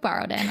 You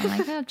borrowed it. And I'm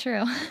like, oh,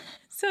 true.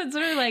 So it's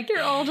sort of like,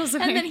 you're all just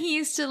and then he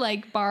used to,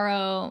 like,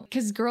 borrow,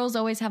 because girls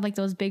always have, like,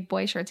 those big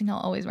boy shirts and he'll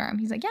always wear them.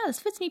 He's like, yeah, this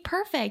fits me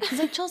perfect. He's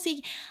like,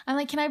 Chelsea, I'm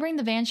like, can I bring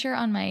the Van shirt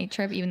on my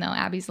trip? Even though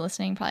Abby's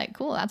listening, probably like,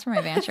 cool, that's where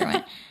my Van shirt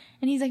went.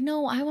 And he's like,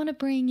 no, I want to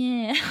bring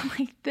it. I'm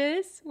like,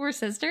 we're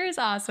sisters?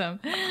 Awesome.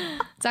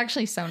 It's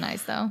actually so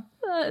nice, though.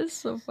 That is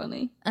so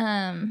funny.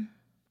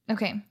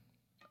 Okay.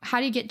 How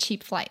do you get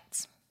cheap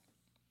flights?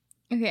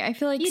 Okay, I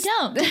feel like... You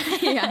don't.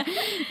 Yeah.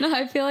 No,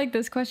 I feel like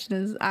this question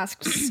is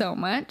asked so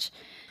much.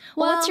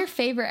 Well, what's your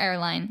favorite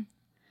airline?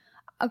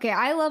 Okay,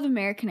 I love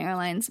American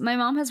Airlines. My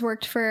mom has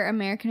worked for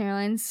American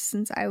Airlines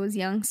since I was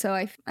young, so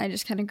I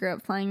just kind of grew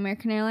up flying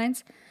American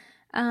Airlines.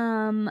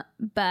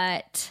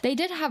 But... They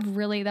did have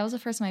that was the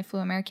first time I flew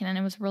American, and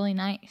it was really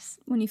nice.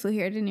 When you flew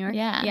here to New York?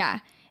 Yeah. Yeah.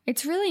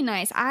 It's really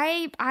nice.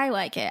 I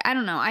like it. I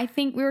don't know. I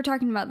think we were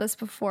talking about this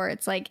before.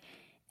 It's like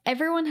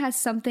everyone has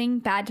something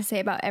bad to say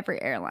about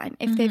every airline.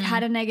 If they've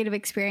had a negative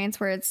experience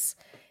where it's,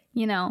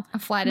 you know, a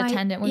flight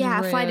attendant was rude. Yeah,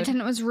 a flight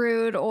attendant was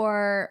rude,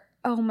 or,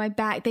 oh, my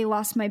bag, they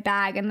lost my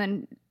bag. And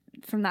then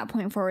from that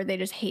point forward, they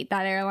just hate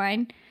that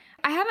airline.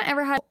 I haven't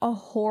ever had a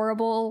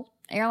horrible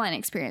airline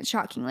experience,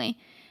 shockingly.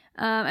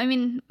 I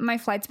mean, my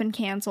flight's been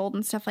canceled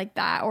and stuff like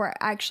that, or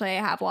actually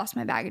I have lost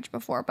my baggage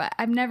before, but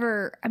I'm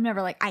never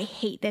like, I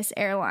hate this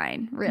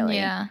airline, really.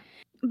 Yeah.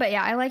 But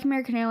yeah, I like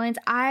American Airlines.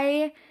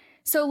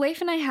 So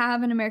Leif and I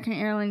have an American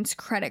Airlines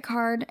credit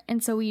card,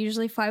 and so we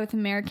usually fly with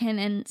American,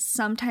 and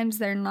sometimes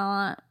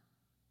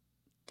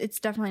it's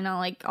definitely not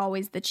like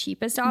always the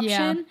cheapest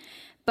option,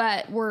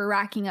 but we're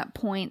racking up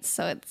points,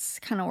 so it's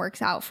kind of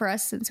works out for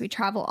us since we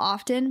travel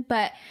often.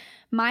 But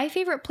my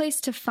favorite place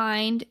to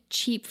find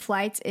cheap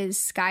flights is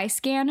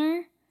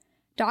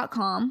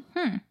skyscanner.com.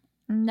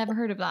 Never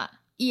heard of that.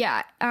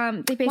 Yeah.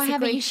 They basically... Why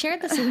haven't you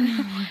shared this with me?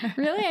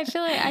 Really? I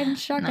feel like I'm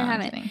shocked I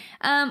haven't.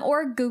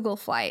 Or Google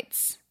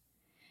Flights.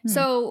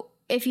 So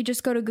if you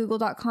just go to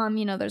google.com,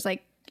 you know, there's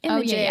like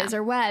images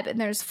or web,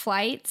 and there's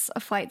a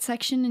flight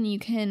section, and you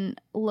can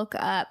look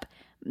up.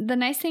 The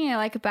nice thing I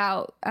like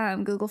about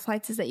Google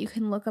Flights is that you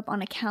can look up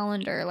on a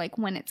calendar, like,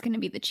 when it's going to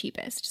be the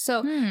cheapest.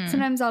 So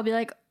sometimes I'll be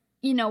like,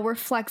 you know, we're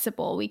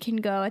flexible. We can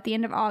go at the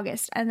end of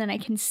August, and then I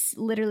can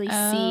literally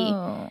see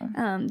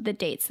the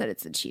dates that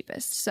it's the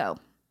cheapest. So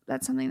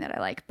that's something that I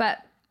like. But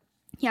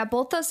yeah,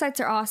 both those sites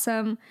are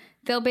awesome.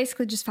 They'll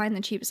basically just find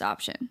the cheapest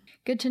option.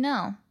 Good to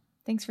know.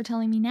 Thanks for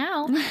telling me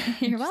now.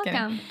 You're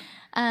welcome.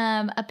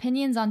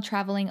 Opinions on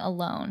traveling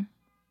alone.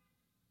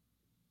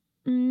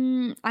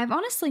 I've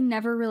honestly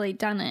never really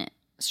done it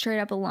straight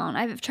up alone.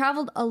 I've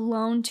traveled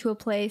alone to a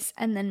place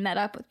and then met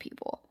up with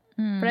people.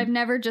 But I've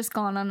never just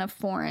gone on a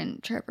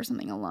foreign trip or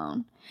something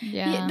alone.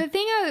 Yeah. The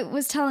thing I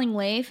was telling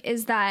Leif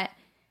is that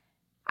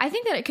I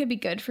think that it could be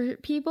good for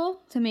people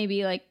to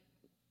maybe, like,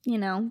 you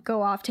know,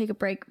 go off, take a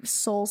break,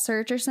 soul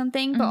search or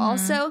something. But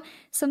also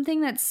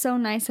something that's so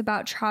nice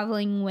about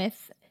traveling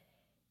with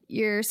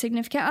your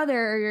significant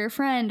other or your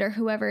friend or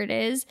whoever it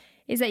is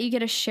that you get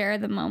to share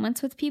the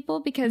moments with people,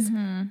 because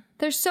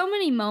there's so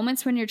many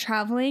moments when you're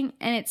traveling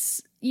and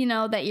it's, you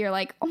know, that you're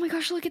like, oh my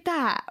gosh, look at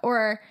that,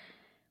 or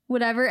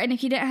whatever. And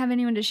if you didn't have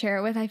anyone to share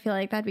it with, I feel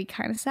like that'd be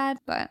kind of sad,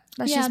 but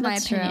that's just my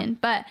opinion. True.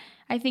 But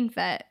I think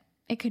that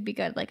it could be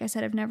good. Like I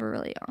said, I've never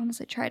really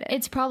honestly tried it.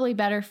 It's probably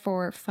better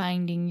for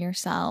finding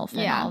yourself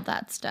and all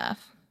that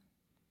stuff.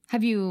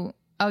 Have you,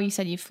 you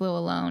said you flew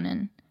alone,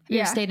 and have you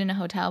ever stayed in a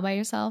hotel by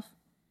yourself?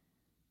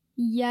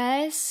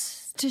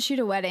 Yes, to shoot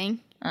a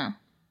wedding. Oh.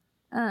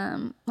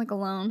 Like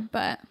alone,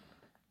 but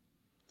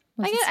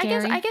Was it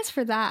scary? I guess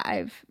for that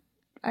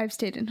I've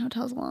stayed in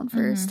hotels alone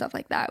for stuff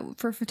like that,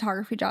 for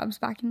photography jobs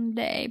back in the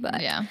day,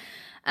 but yeah.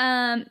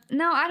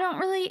 No, I don't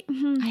really.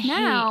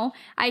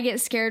 I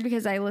get scared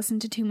because I listen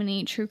to too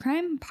many true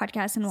crime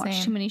podcasts and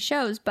watch too many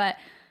shows. But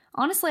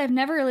honestly, I've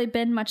never really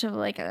been much of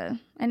I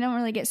don't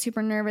really get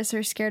super nervous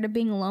or scared of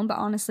being alone. But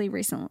honestly,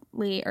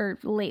 recently or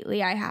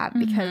lately, I have,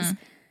 because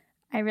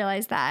I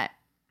realized that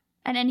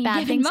at any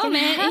given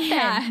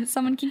moment,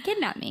 someone can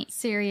kidnap me.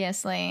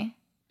 Seriously.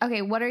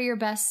 Okay, what are your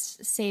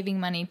best saving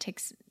money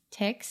tips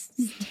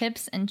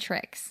and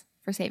tricks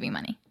for saving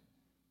money?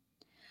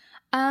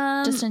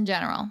 Just in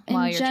general,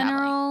 while you're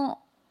traveling.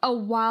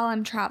 While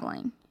I'm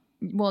traveling.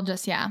 Well,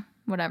 just,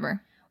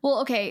 whatever.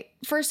 Well, okay,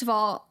 first of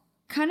all,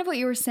 kind of what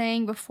you were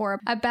saying before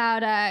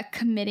about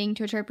committing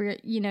to a trip,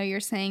 you're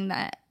saying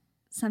that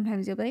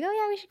sometimes you'll be like, oh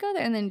yeah, we should go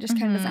there, and then it just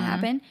kind of doesn't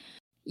happen.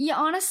 You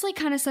honestly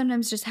kind of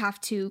sometimes just have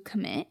to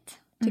commit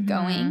to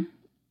going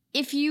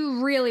if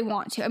you really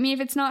want to. I mean,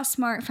 if it's not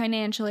smart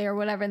financially or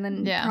whatever,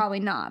 then probably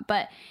not.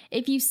 But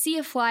if you see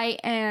a flight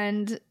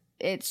and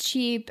it's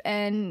cheap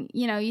and,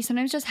 you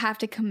sometimes just have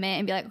to commit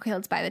and be like, okay,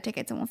 let's buy the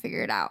tickets and we'll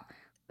figure it out.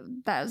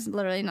 That was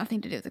literally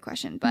nothing to do with the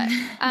question. But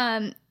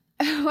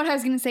what I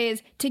was going to say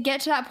is, to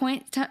get to that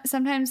point,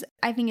 sometimes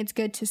I think it's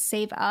good to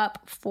save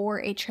up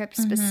for a trip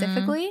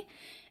specifically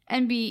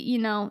and be,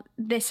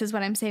 this is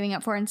what I'm saving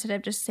up for, instead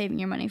of just saving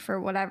your money for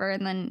whatever.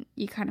 And then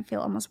you kind of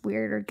feel almost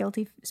weird or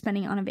guilty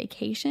spending on a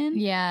vacation.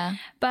 Yeah.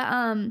 But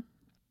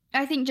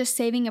I think just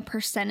saving a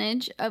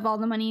percentage of all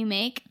the money you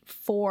make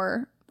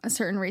for a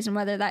certain reason,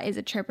 whether that is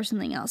a trip or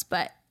something else.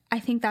 But I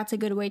think that's a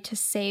good way to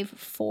save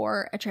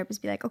for a trip, is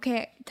be like,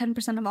 okay,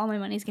 10% of all my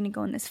money is going to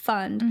go in this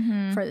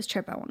fund for this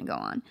trip I want to go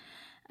on.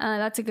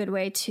 That's a good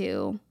way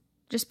to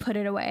just put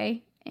it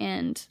away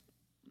and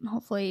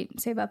hopefully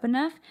save up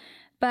enough.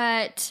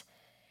 But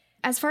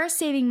as far as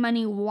saving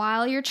money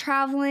while you're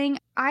traveling,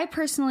 I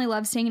personally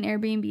love staying in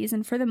Airbnbs,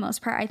 and for the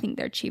most part, I think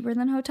they're cheaper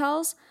than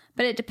hotels,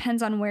 but it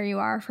depends on where you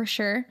are for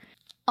sure.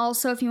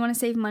 Also, if you want to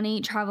save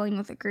money, traveling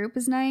with a group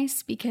is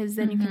nice, because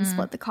then you can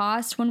split the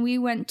cost. When we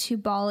went to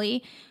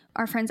Bali,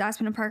 our friends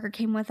Aspen and Parker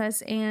came with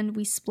us, and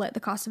we split the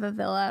cost of a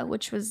villa,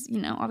 which was,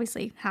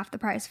 obviously half the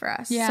price for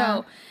us. Yeah.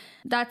 So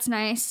that's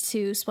nice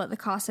to split the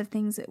cost of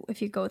things if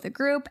you go with a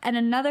group. And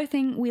another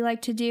thing we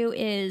like to do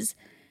is,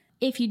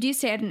 if you do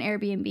stay at an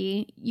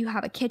Airbnb, you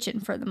have a kitchen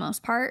for the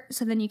most part.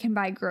 So then you can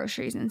buy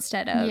groceries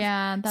instead of.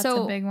 Yeah, that's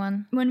a big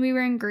one. When we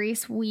were in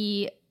Greece,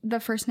 the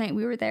first night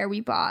we were there,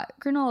 we bought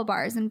granola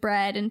bars and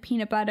bread and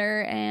peanut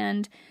butter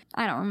and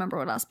I don't remember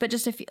what else, but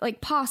just a few, like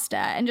pasta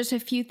and just a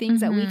few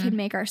things that we could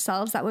make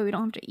ourselves. That way we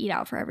don't have to eat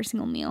out for every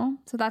single meal.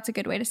 So that's a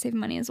good way to save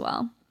money as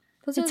well.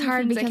 It's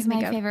hard because my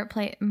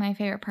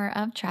favorite part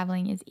of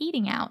traveling is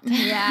eating out.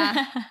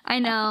 Yeah, I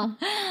know.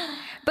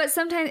 But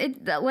sometimes,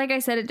 like I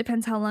said, it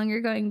depends how long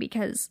you're going,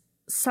 because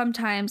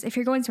sometimes if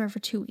you're going somewhere for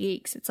 2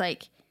 weeks, it's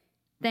like,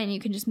 then you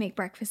can just make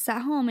breakfast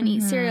at home and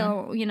eat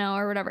cereal,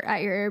 or whatever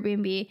at your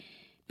Airbnb.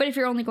 But if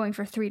you're only going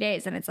for 3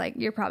 days, then it's like,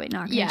 you're probably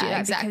not going to do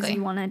that because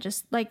you want to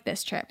just, like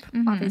this trip.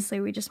 Obviously,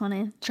 we just want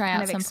to try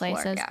out some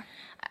places. Yeah.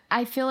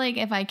 I feel like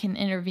if I can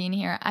intervene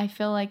here, I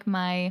feel like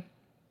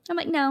I'm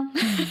like, no.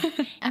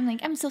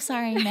 I'm so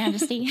sorry,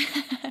 Majesty.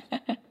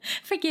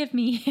 Forgive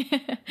me.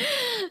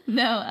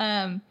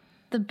 No,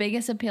 the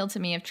biggest appeal to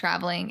me of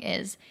traveling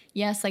is,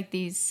 yes, like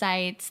these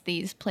sites,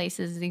 these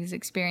places, these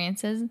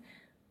experiences,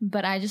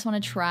 but I just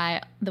want to try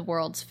the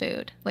world's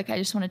food. Like, I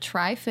just want to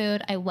try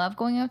food. I love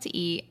going out to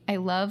eat. I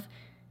love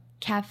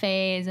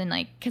cafes and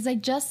because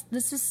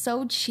this is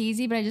so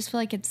cheesy, but I just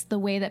feel like it's the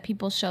way that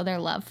people show their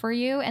love for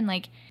you. And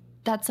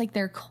that's like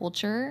their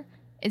culture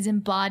is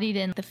embodied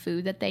in the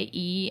food that they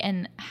eat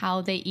and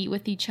how they eat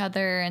with each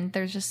other. And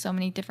there's just so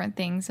many different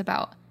things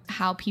about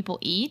how people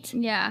eat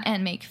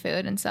and make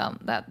food. And so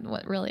that's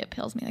what really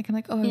appeals me. I'm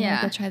like, oh, I want to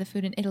go try the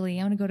food in Italy.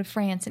 I want to go to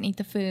France and eat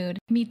the food,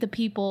 meet the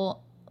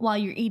people while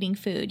you're eating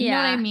food. You know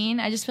what I mean?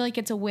 I just feel like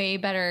it's a way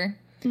better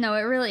No,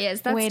 it really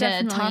is. That's way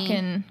definitely to talk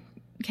and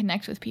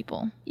connect with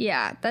people.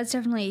 Yeah, that's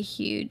definitely a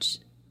huge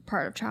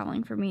part of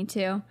traveling for me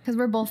too. Because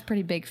we're both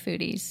pretty big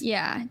foodies.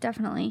 Yeah,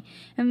 definitely.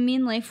 And me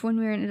and Leif, when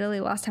we were in Italy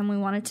last time, we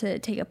wanted to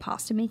take a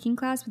pasta making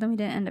class, but then we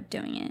didn't end up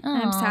doing it.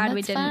 And I'm sad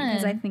we didn't,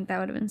 because I think that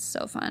would have been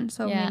so fun.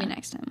 So maybe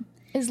next time.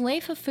 Is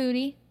Leif a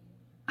foodie?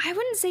 I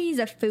wouldn't say he's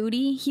a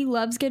foodie. He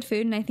loves good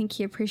food, and I think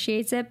he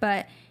appreciates it,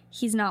 but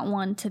he's not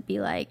one to be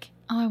like,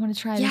 oh, I want to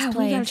try this place.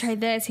 Yeah, we gotta try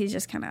this. He's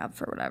just kind of up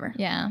for whatever.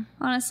 Yeah.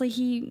 Honestly,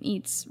 he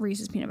eats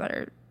Reese's peanut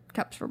butter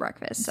cups for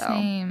breakfast. So.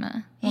 Same.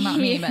 Well, not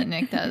me, but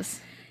Nick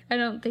does. I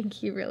don't think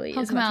he really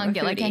He'll is come much out and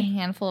of a get foodie. a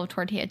handful of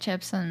tortilla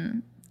chips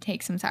and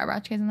take some sour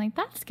patch kids. I'm like,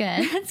 that's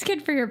good. That's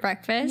good for your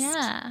breakfast.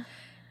 Yeah.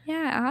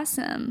 Yeah,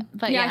 awesome.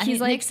 But yeah,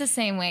 he's Nick's the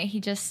same way.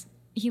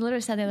 He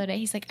literally said the other day,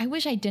 he's like, I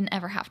wish I didn't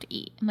ever have to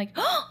eat. I'm like,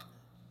 oh,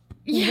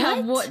 Yeah,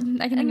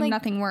 I can think of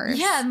nothing worse.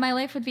 Yeah, my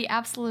life would be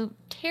absolute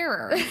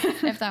terror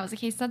if that was the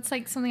case. That's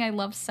like something I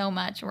love so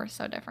much. We're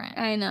so different.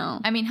 I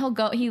know. I mean,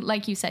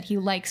 like you said, he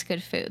likes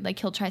good food. Like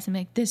he'll try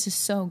something like, this is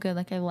so good.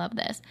 Like I love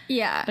this.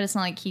 Yeah. But it's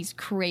not like he's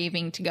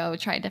craving to go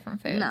try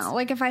different foods. No,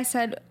 like if I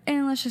said,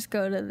 let's just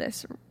go to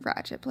this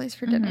ratchet place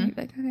for dinner, he'd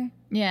be like, okay.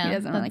 Yeah. He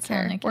doesn't really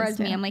care. Whereas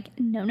me, I'm like,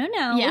 no.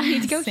 Yeah, We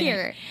need to go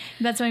here.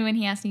 That's why when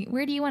he asked me,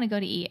 where do you want to go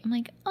to eat? I'm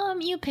like,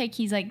 you pick.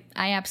 He's like,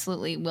 I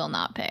absolutely will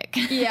not pick.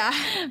 Yeah.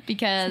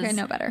 Because I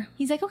know better.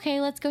 He's like, okay,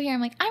 let's go here.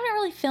 I'm like, I'm not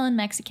really feeling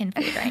Mexican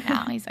food right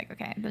now. He's like,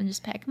 okay, then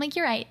just pick. I'm like,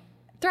 you're right.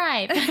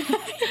 Thrive.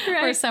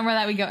 Right. Or somewhere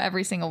that we go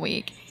every single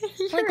week.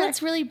 Like,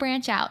 let's really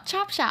branch out.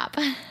 Chop Shop.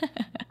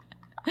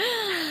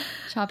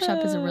 Chop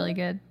Shop is a really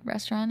good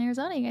restaurant in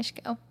Arizona. You guys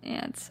should go.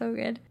 Yeah, it's so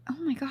good. Oh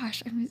my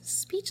gosh, I'm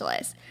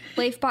speechless.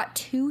 Leif bought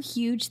 2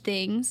 huge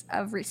things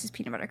of Reese's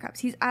peanut butter cups.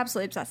 He's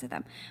absolutely obsessed with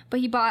them. But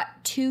he bought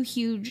 2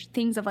 huge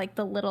things of like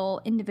the little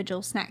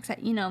individual snacks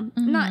that,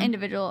 not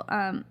individual,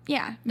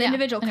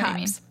 individual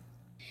cups.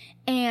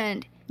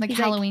 And like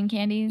Halloween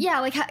candies? Yeah,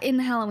 like in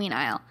the Halloween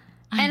aisle.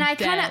 And I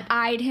kind of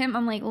eyed him.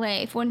 I'm like,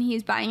 Leif, when he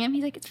was buying him,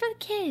 he's like, it's for the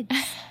kids.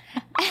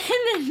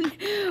 And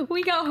then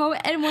we got home,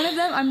 and one of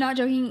them, I'm not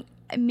joking,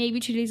 maybe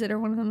 2 days later,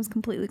 one of them was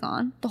completely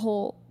gone. The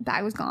whole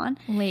bag was gone.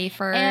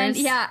 Wafers. And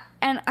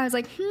and I was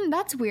like,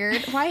 that's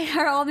weird. Why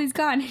are all these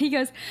gone? And he's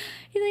like,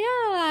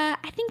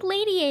 I think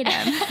Lady ate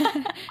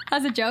them.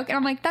 As a joke. And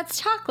I'm like, that's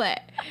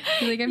chocolate.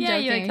 He's like, I'm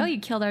joking. You're like, you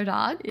killed our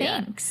dog?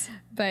 Yeah. Thanks.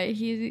 But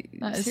he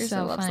seriously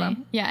so loves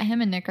them. Yeah,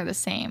 him and Nick are the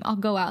same. I'll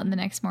go out in the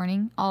next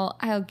morning. I'll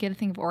get a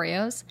thing of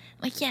Oreos.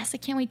 I'm like, yes, I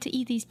can't wait to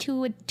eat these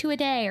two a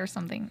day or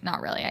something.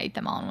 Not really. I eat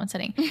them all in one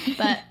sitting.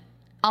 But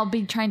I'll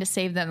be trying to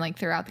save them like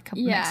throughout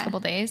the next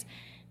couple days.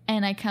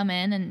 And I come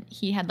in, and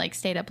he had like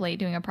stayed up late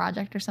doing a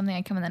project or something.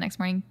 I come in the next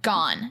morning,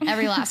 gone,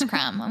 every last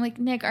crumb. I'm like,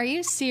 Nick, are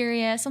you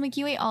serious? I'm like,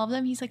 you ate all of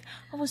them? He's like,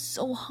 I was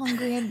so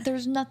hungry and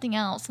there's nothing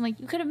else. I'm like,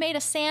 you could have made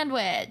a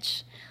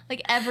sandwich.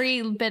 Like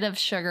every bit of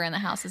sugar in the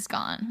house is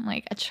gone. I'm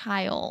like a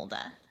child.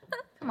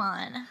 Come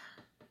on.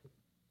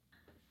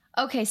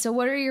 Okay, so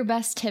what are your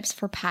best tips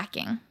for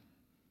packing?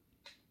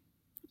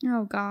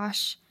 Oh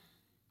gosh.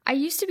 I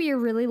used to be a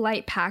really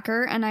light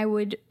packer, and I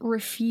would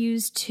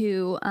refuse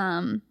to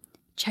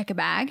check a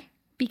bag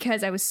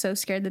because I was so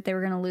scared that they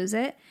were going to lose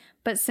it.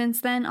 But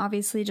since then,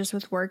 obviously, just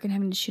with work and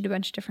having to shoot a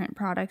bunch of different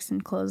products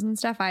and clothes and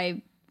stuff,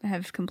 I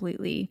pack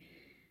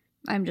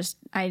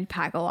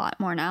a lot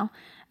more now.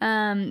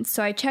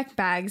 So I check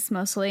bags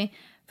mostly.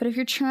 But if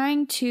you're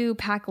trying to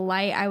pack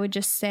light, I would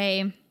just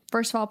say,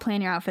 first of all,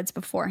 plan your outfits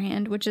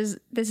beforehand,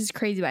 this is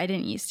crazy, but I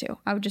didn't used to.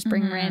 I would just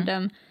bring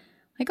random,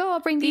 like, I'll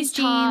bring these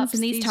jeans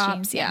and these tops.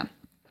 Jeans, yeah.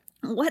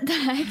 What the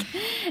heck?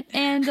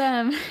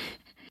 And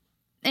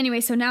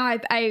anyway, so now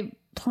I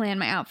plan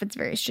my outfits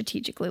very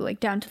strategically, like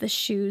down to the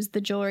shoes,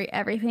 the jewelry,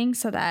 everything,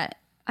 so that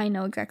I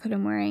know exactly what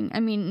I'm wearing. I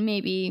mean,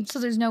 maybe... So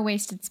there's no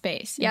wasted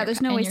space. Yeah,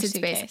 there's no wasted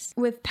space.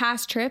 With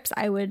past trips,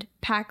 I would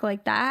pack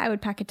like that. I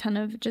would pack a ton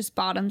of just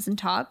bottoms and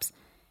tops.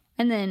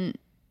 And then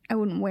I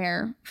wouldn't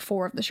wear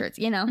 4 of the shirts,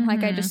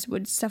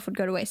 Like stuff would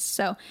go to waste.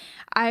 So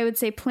I would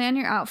say plan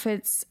your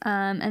outfits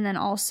and then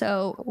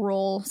also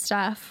roll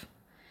stuff.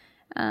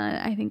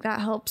 I think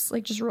that helps,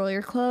 like just roll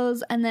your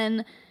clothes. And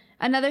then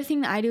another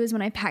thing that I do is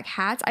when I pack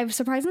hats, I've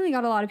surprisingly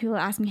got a lot of people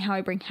that ask me how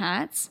I bring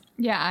hats.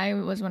 Yeah, I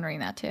was wondering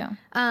that too.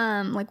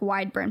 Like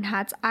wide brimmed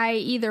hats. I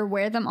either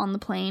wear them on the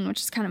plane,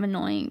 which is kind of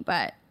annoying,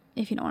 but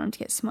if you don't want them to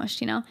get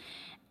smushed,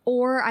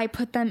 or I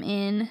put them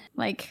in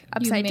like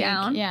upside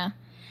down. Yeah.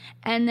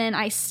 And then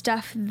I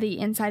stuff the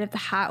inside of the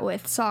hat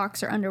with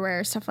socks or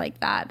underwear or stuff like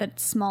that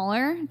that's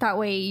smaller. That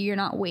way you're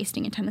not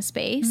wasting a ton of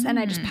space. And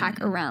I just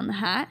pack around the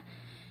hat.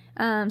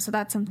 So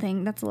that's a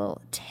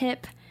little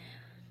tip.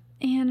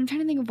 And I'm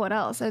trying to think of what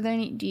else. Are there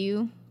any,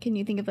 can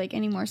you think of like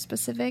any more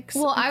specifics?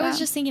 Well, I was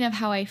just thinking of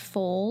how I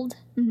fold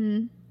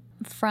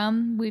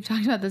we've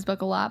talked about this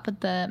book a lot,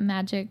 but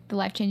the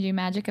life-changing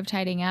magic of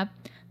tidying up,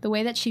 the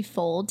way that she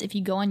folds, if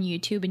you go on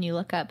YouTube and you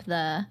look up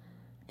I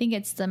think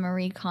it's the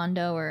Marie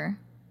Kondo or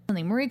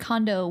something, Marie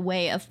Kondo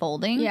way of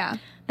folding. Yeah.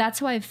 That's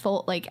how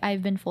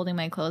I've been folding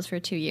my clothes for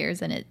 2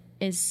 years, and it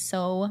is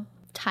so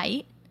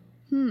tight.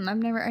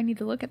 I need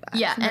to look at that.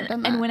 Yeah,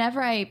 and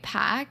whenever I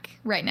pack,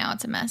 right now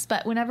it's a mess,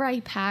 but whenever I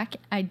pack,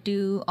 I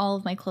do all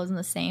of my clothes in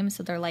the same,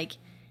 so they're like,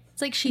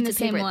 it's like sheets of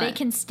paper. They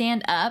can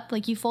stand up,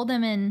 like you fold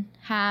them in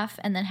half,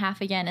 and then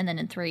half again, and then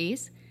in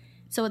 3s.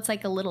 So it's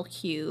like a little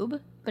cube,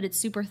 but it's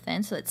super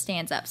thin, so it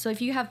stands up. So if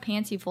you have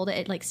pants, you fold it,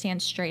 it like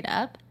stands straight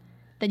up,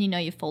 then you know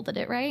you folded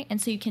it right, and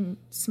so you can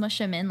smush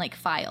them in like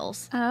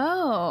files.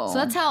 Oh. So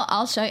that's how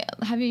I'll show you.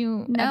 Have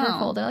you ever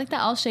folded like that?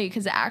 I'll show you,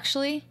 because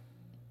actually...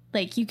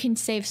 like, you can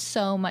save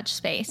so much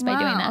space by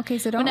doing that. Okay,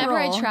 so whenever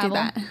I travel, do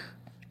that.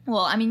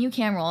 Well, I mean, you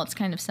can roll. It's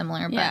kind of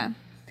similar, but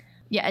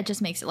yeah, it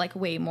just makes it like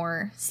way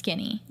more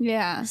skinny.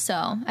 Yeah.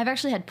 So I've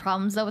actually had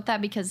problems though with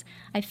that because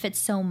I fit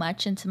so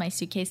much into my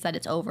suitcase that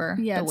it's over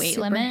the weight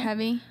limit.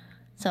 Heavy.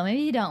 So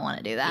maybe you don't want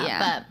to do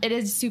that, but it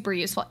is super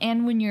useful.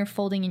 And when you're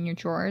folding in your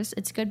drawers,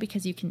 it's good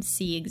because you can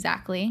see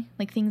exactly,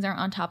 like things aren't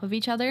on top of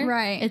each other.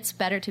 Right. It's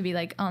better to be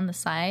like on the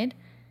side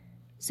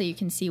so you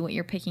can see what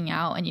you're picking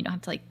out and you don't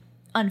have to like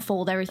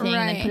unfold everything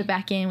and then put it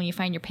back in when you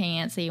find your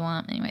pants that you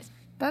want. Anyways.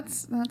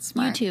 That's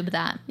smart. YouTube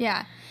that.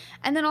 Yeah.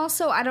 And then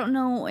also, I don't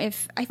know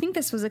if, I think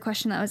this was a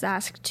question that was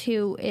asked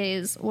too,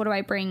 is what do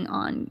I bring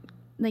on,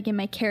 like in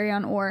my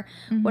carry-on, or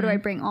what do I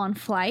bring on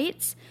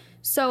flights?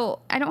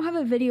 So I don't have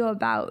a video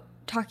about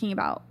talking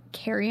about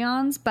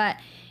carry-ons, but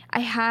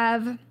I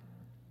have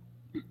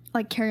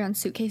like carry-on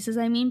suitcases,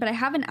 but I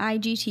have an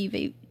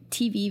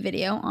IGTV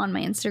video on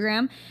my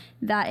Instagram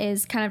that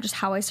is kind of just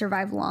how I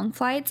survive long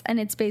flights, and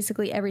it's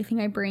basically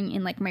everything I bring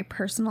in like my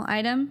personal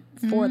item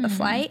for the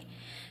flight.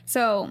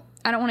 So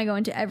I don't want to go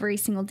into every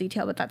single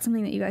detail, but that's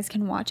something that you guys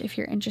can watch if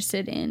you're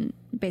interested in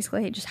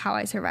basically just how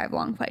I survive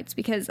long flights,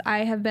 because I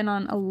have been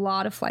on a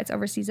lot of flights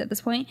overseas at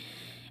this point,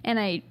 and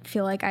I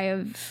feel like I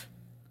have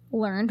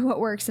learned what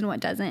works and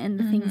what doesn't, and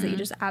the things that you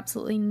just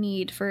absolutely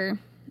need for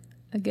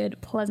a good,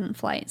 pleasant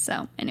flight.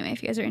 So anyway,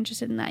 if you guys are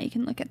interested in that, you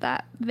can look at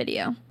that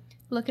video.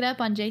 Look it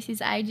up on Jaci's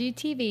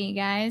IGTV,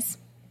 guys.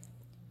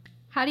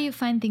 How do you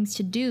find things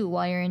to do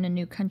while you're in a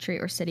new country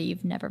or city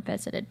you've never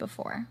visited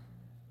before?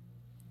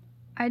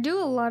 I do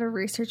a lot of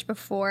research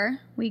before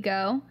we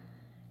go.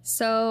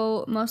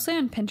 So mostly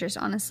on Pinterest,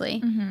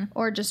 honestly,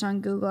 or just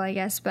on Google, I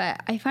guess.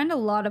 But I find a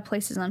lot of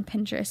places on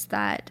Pinterest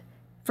that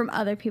from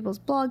other people's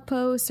blog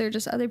posts or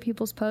just other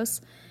people's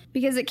posts,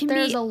 because it can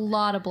There's a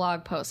lot of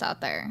blog posts out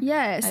there.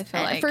 Yes. I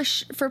feel like.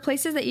 For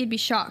places that you'd be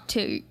shocked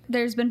too.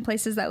 There's been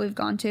places that we've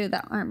gone to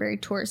that aren't very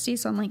touristy.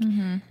 So I'm like,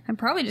 I'm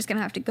probably just going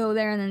to have to go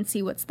there and then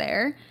see what's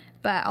there.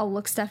 But I'll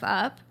look stuff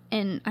up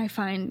and I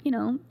find,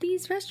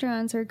 these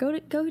restaurants, or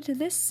go to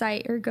this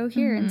site, or go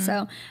here. And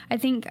so I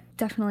think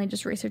definitely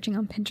just researching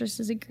on Pinterest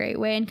is a great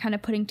way, and kind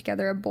of putting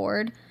together a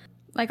board.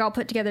 Like I'll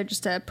put together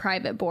just a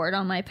private board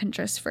on my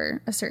Pinterest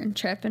for a certain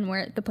trip and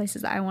where the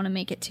places that I want to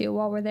make it to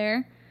while we're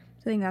there.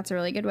 So I think that's a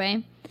really good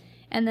way.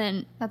 And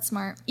then that's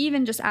smart.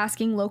 Even just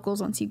asking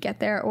locals once you get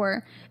there,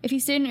 or if you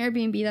stay in an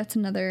Airbnb, that's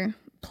another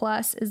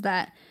plus, is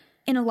that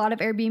in a lot of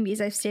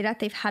Airbnbs I've stayed at,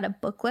 they've had a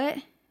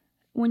booklet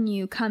when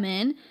you come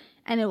in,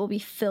 and it will be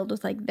filled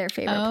with like their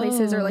favorite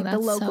places or like the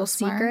local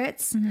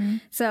secrets.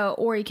 So,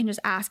 or you can just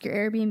ask your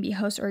Airbnb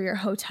host or your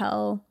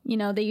hotel,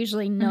 they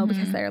usually know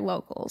because they're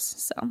locals.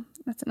 So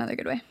that's another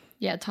good way.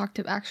 Yeah. Talk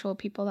to actual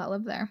people that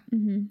live there.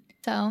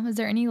 So is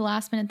there any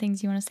last minute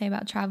things you want to say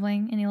about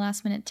traveling? Any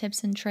last minute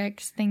tips and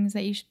tricks, things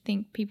that you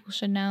think people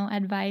should know,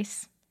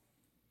 advice?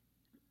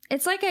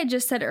 It's like I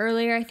just said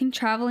earlier, I think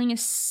traveling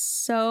is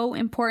so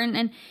important,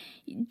 and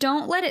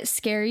don't let it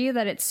scare you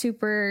that it's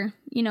super,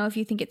 if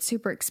you think it's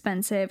super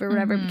expensive or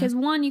whatever, because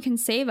one, you can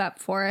save up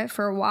for it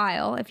for a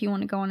while. If you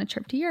want to go on a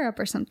trip to Europe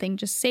or something,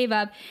 just save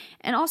up.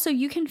 And also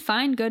you can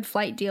find good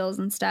flight deals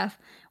and stuff,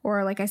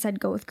 or like I said,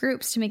 go with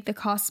groups to make the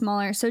cost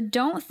smaller. So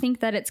don't think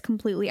that it's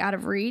completely out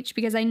of reach,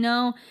 because I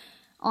know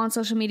on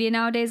social media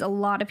nowadays, a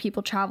lot of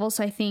people travel.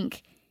 So I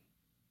think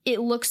it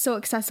looks so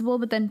accessible,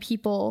 but then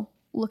people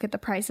look at the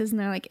prices and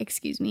they're like,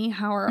 excuse me,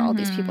 how are all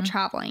these people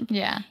traveling?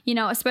 Yeah.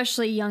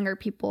 Especially younger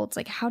people. It's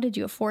like, how did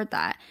you afford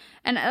that?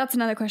 And that's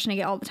another question I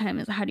get all the time,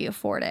 is how do you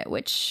afford it?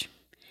 Which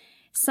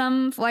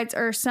some flights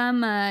or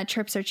some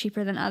trips are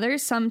cheaper than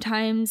others.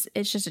 Sometimes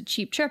it's just a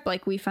cheap trip.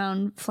 Like we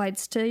found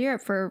flights to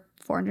Europe for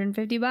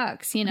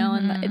 $450,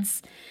 and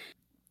it's...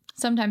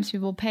 Sometimes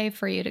people pay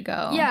for you to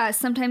go. Yeah.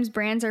 Sometimes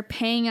brands are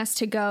paying us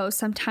to go.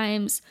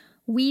 Sometimes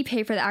we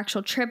pay for the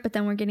actual trip, but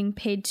then we're getting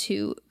paid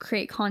to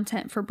create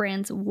content for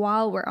brands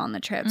while we're on the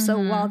trip. So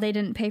while they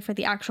didn't pay for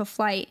the actual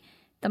flight,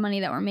 the money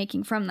that we're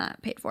making from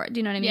that paid for it. Do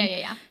you know what I mean?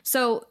 Yeah.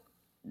 So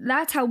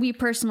that's how we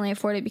personally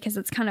afford it, because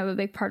it's kind of a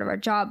big part of our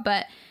job.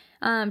 But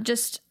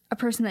just a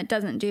person that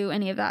doesn't do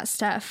any of that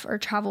stuff or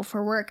travel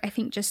for work, I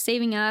think just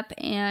saving up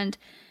and,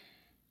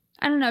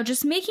 I don't know,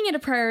 just making it a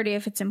priority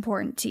if it's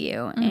important to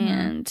you,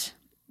 and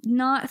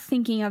not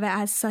thinking of it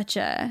as such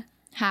a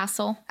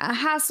hassle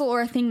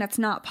or a thing that's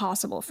not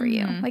possible for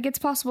you. Like it's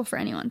possible for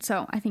anyone.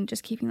 So I think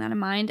just keeping that in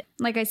mind,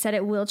 like I said,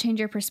 it will change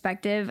your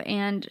perspective.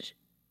 And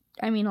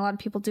I mean, a lot of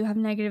people do have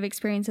negative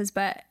experiences,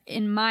 but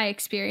in my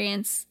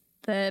experience,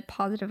 the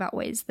positive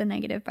outweighs the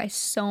negative by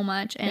so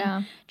much.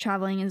 And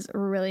traveling is a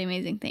really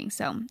amazing thing.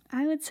 So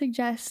I would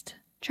suggest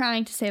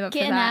trying to save up for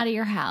that. Getting out of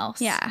your house.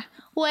 Yeah.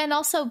 Well, and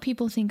also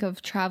people think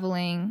of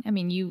traveling. I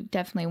mean, you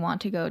definitely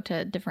want to go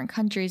to different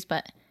countries,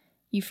 but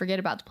you forget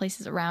about the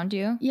places around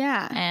you.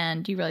 Yeah.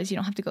 And you realize you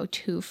don't have to go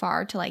too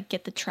far to like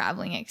get the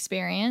traveling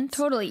experience.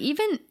 Totally.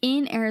 Even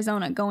in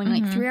Arizona, going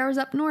like 3 hours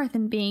up north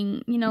and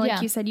being,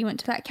 like you said, you went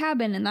to that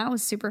cabin and that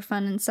was super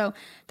fun. And so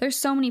there's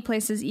so many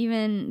places.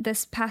 Even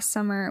this past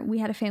summer, we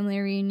had a family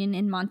reunion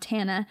in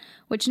Montana,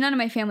 which none of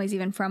my family's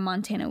even from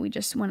Montana. We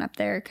just went up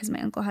there because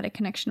my uncle had a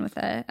connection with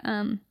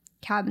a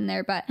cabin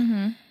there. But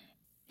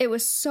it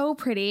was so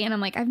pretty. And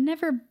I'm like, I've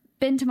never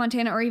been to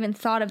Montana or even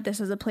thought of this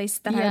as a place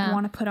that I would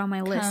want to put on my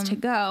list to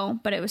go,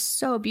 but it was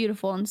so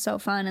beautiful and so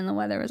fun and the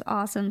weather was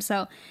awesome.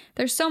 So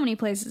there's so many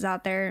places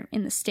out there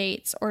in the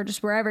States or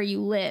just wherever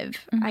you live,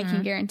 I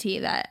can guarantee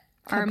that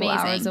are amazing.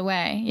 Hours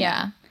away.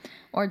 Yeah.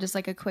 Or just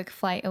like a quick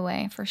flight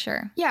away for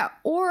sure. Yeah.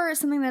 Or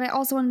something that I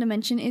also wanted to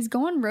mention is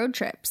go on road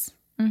trips.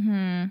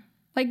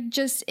 Like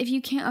just if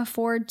you can't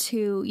afford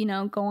to, you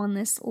know, go on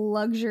this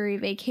luxury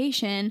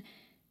vacation,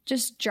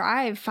 just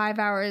drive 5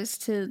 hours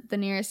to the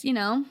nearest, you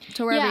know,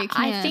 to wherever you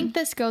can. I think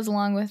this goes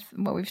along with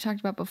what we've talked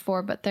about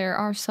before, but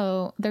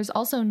there's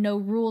also no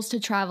rules to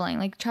traveling.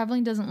 Like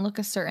traveling doesn't look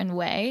a certain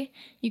way.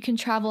 You can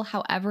travel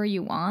however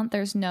you want.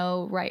 There's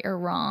no right or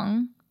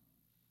wrong.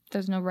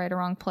 There's no right or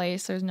wrong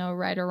place. There's no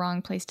right or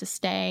wrong place to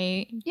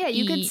stay. Yeah,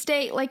 you could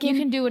stay like you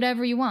can do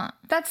whatever you want.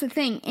 That's the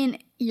thing. In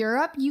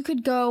Europe, you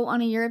could go on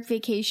a Europe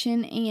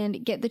vacation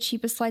and get the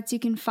cheapest flights you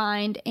can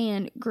find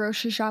and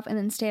grocery shop and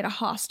then stay at a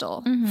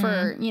hostel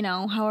for, you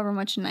know, however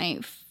much a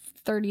night,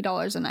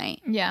 $30 a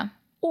night. Yeah.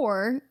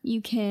 Or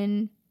you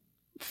can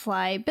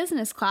fly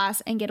business class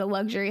and get a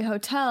luxury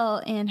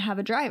hotel and have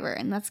a driver,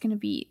 and that's going to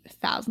be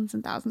thousands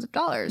and thousands of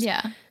dollars.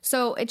 Yeah.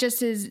 So it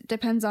just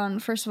depends on,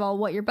 first of all,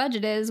 what your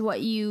budget is,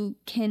 what you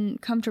can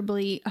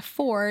comfortably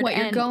afford, what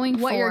you're going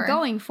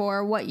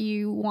for, what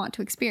you want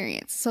to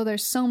experience. So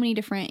there's so many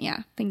different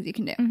things you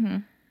can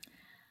do.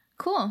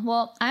 Cool.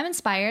 Well, I'm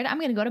inspired. I'm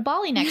going to go to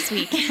Bali next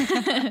week.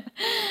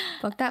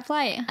 Book that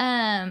flight.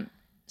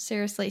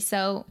 Seriously.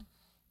 So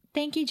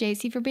thank you,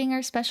 Jaci, for being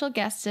our special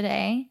guest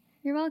today.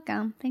 You're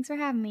welcome. Thanks for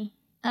having me.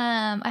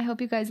 I hope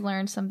you guys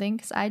learned something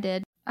because I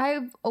did.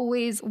 I've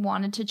always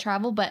wanted to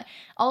travel, but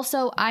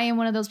also I am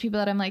one of those people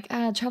that I'm like,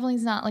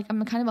 traveling's not like,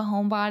 I'm kind of a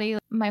homebody.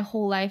 My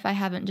whole life I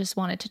haven't just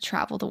wanted to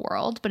travel the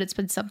world, but it's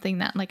been something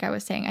that, like I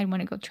was saying, I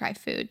want to go try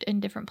food in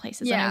different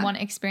places. And I want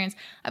to experience.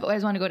 I've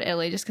always wanted to go to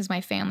Italy just because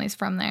my family's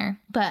from there.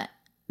 But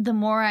the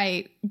more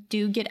I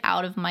do get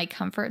out of my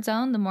comfort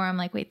zone, the more I'm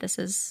like, wait, this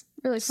is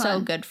really fun.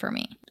 So good for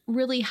me.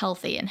 Really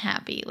healthy and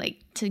happy, like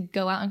to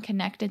go out and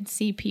connect and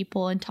see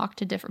people and talk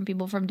to different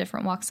people from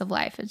different walks of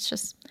life. It's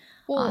just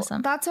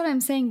awesome. That's what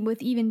I'm saying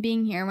with even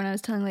being here. When I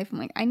was telling Leif, I'm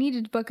like, I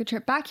needed to book a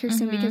trip back here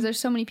soon because there's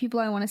so many people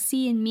I want to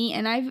see and meet.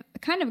 And I've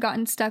kind of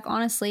gotten stuck,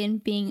 honestly, in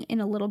being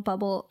in a little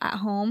bubble at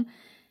home.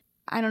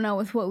 I don't know,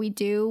 with what we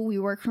do, we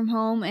work from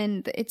home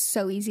and it's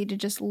so easy to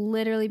just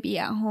literally be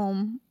at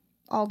home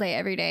all day,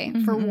 every day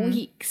for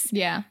weeks.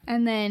 Yeah.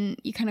 And then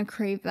you kind of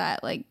crave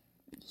that like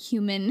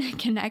human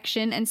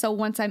connection. And so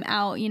once I'm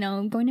out, you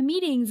know, going to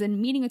meetings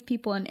and meeting with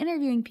people and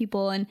interviewing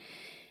people and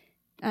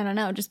I don't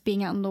know, just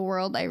being out in the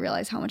world, I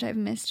realize how much I've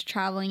missed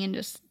traveling and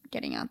just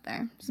getting out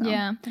there. So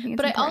yeah. I think it's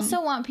but important. I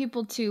also want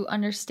people to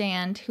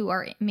understand who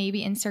are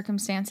maybe in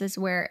circumstances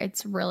where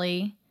it's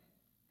really,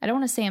 I don't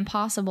want to say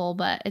impossible,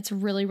 but it's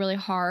really, really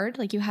hard.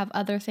 Like you have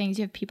other things,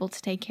 you have people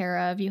to take care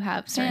of, you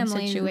have certain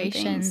Families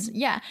situations.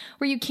 Yeah.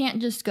 Where you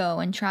can't just go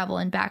and travel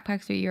and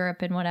backpack through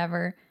Europe and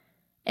whatever.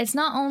 It's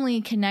not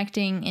only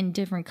connecting in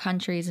different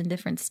countries and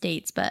different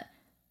states, but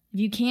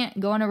if you can't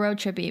go on a road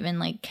trip, even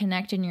like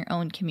connect in your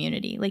own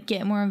community, like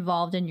get more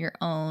involved in your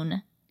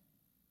own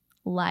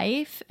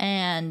life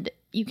and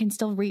you can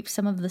still reap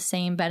some of the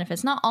same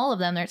benefits. Not all of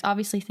them. There's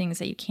obviously things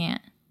that you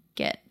can't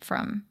get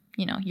from,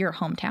 you know, your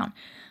hometown.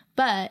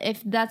 But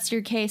if that's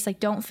your case,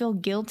 like don't feel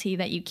guilty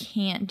that you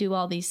can't do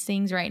all these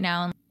things right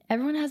now. And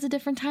everyone has a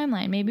different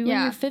timeline. Maybe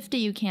when you're 50,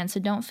 you can.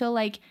 So don't feel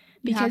like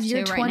because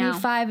you're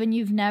 25 and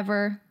you've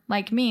never,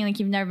 like me, like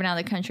you've never been out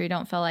of the country,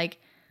 don't feel like,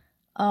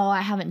 oh,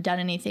 I haven't done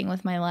anything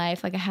with my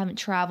life. Like I haven't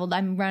traveled.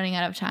 I'm running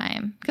out of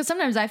time. Because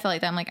sometimes I feel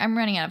like that. I'm like, I'm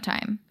running out of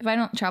time. If I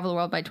don't travel the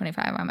world by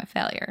 25, I'm a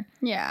failure.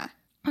 Yeah.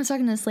 I was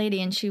talking to this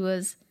lady and she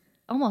was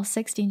almost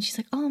 60 and she's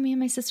like, oh, me and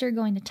my sister are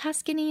going to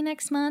Tuscany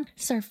next month.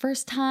 It's our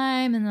first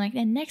time. And like,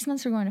 and next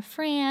month we're going to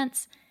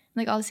France.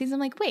 And like all these things. I'm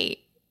like, wait,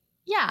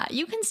 yeah,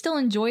 you can still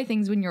enjoy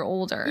things when you're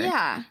older.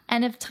 Yeah.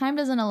 And if time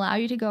doesn't allow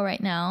you to go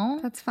right now,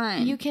 that's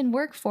fine. You can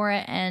work for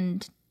it.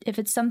 And if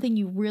it's something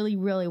you really,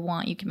 really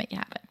want, you can make it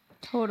happen.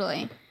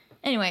 Totally.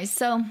 Anyways,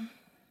 so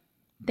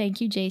thank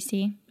you,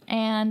 Jaci.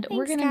 And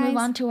we're going to move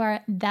on to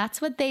our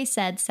That's What They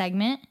Said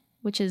segment,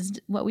 which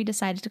is what we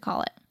decided to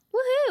call it.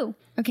 Woohoo!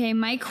 Okay,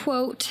 my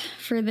quote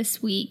for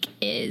this week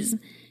is,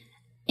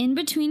 in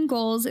between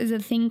goals is a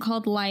thing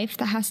called life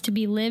that has to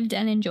be lived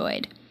and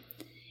enjoyed.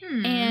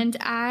 And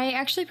I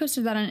actually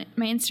posted that on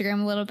my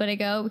Instagram a little bit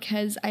ago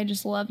because I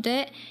just loved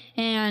it.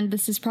 And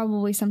this is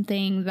probably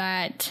something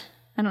that,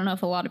 I don't know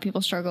if a lot of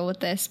people struggle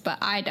with this, but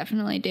I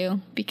definitely do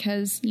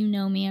because you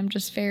know me, I'm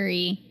just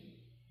very,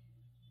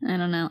 I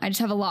don't know. I just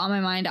have a lot on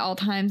my mind at all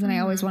times and I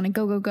always want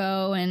to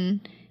go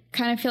and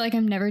kind of feel like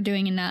I'm never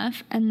doing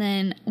enough. And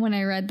then when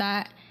I read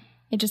that,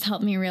 it just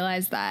helped me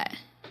realize that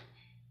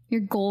your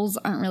goals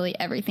aren't really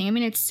everything. I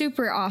mean, it's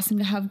super awesome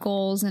to have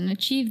goals and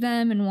achieve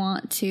them and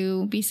want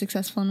to be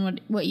successful in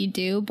what you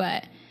do,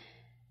 but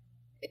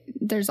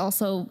there's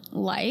also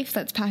life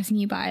that's passing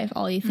you by. If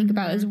all you think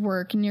about is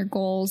work and your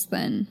goals,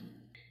 then...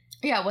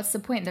 Yeah, what's the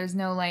point? There's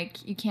no,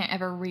 like, you can't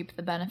ever reap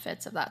the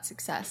benefits of that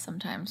success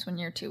sometimes when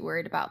you're too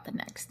worried about the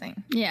next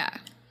thing. Yeah.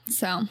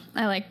 So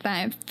I like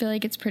that. I feel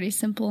like it's pretty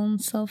simple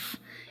and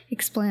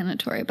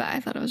self-explanatory, but I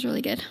thought it was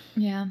really good.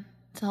 Yeah.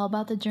 It's all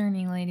about the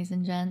journey, ladies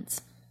and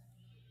gents.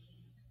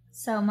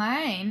 So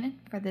mine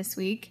for this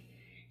week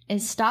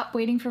is stop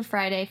waiting for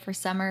Friday for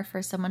summer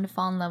for someone to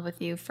fall in love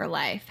with you for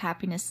life.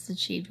 Happiness is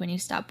achieved when you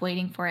stop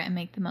waiting for it and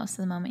make the most of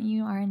the moment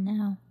you are in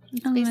now.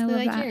 It's basically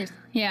like that. Yours.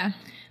 Yeah.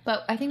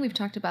 But I think we've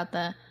talked about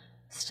the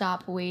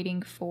stop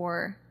waiting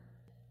for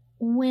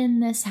when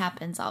this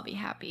happens, I'll be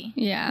happy.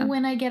 Yeah.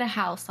 When I get a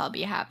house, I'll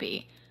be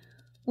happy.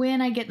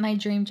 When I get my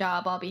dream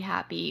job, I'll be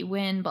happy.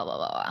 When blah, blah,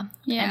 blah, blah.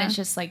 Yeah. And it's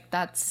just like,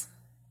 that's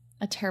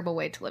a terrible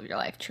way to live your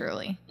life,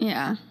 truly.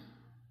 Yeah.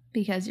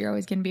 Because you're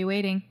always going to be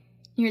waiting.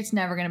 It's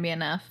never going to be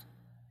enough.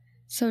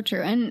 So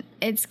true. And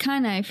it's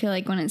kind of, I feel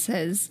like when it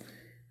says,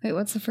 wait,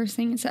 what's the first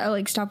thing? It's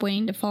like, stop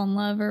waiting to fall in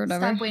love or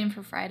whatever. Stop waiting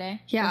for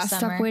Friday. Yeah,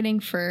 stop waiting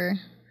for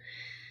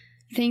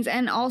things.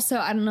 And also,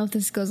 I don't know if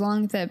this goes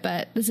along with it,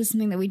 but this is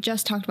something that we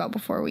just talked about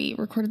before we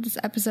recorded this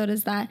episode,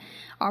 is that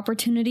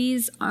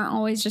opportunities aren't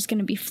always just going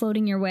to be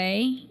floating your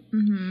way.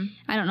 Mm-hmm.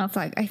 I don't know if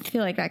I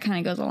feel like that kind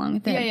of goes along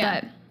with it.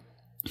 Yeah. But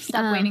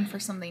stop waiting for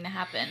something to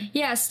happen.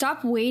 Yeah,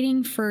 stop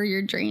waiting for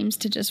your dreams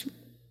to just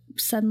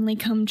suddenly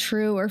come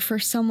true, or for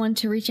someone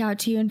to reach out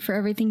to you and for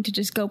everything to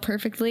just go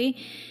perfectly.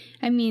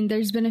 I mean,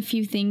 there's been a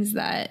few things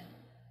that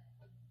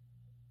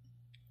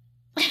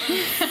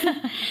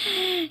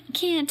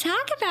can't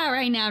talk about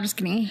right now. I'm just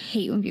kidding. I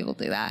hate when people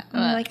do that.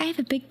 They're like, I have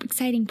a big,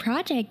 exciting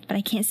project, but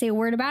I can't say a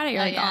word about it.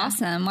 You're like,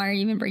 awesome. Why are you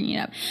even bringing it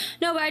up?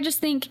 No, but I just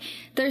think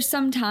there's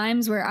some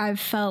times where I've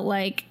felt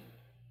like,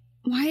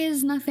 why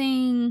is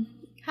nothing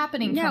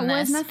happening? Yeah,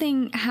 why is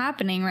nothing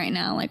happening right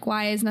now? Like,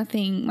 why am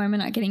I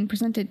not getting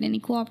presented any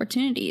cool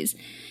opportunities?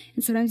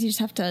 And sometimes you just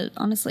have to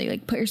honestly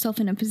like put yourself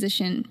in a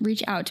position,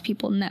 reach out to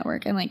people,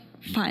 network, and like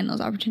find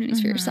those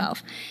opportunities for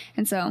yourself.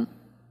 And so,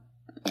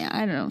 yeah,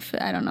 I don't know if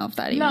that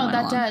even went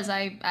along. Does.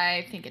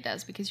 I think it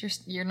does, because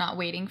you're not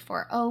waiting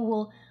for,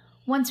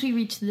 once we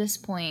reach this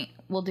point,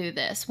 we'll do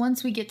this.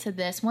 Once we get to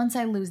this, once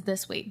I lose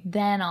this weight,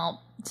 then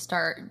I'll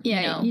start.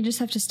 Yeah, you just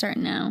have to start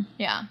now.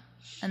 Yeah,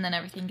 and then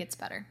everything gets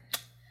better.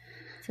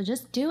 So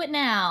just do it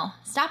now.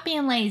 Stop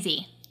being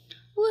lazy.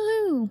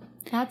 Woohoo!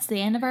 That's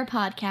the end of our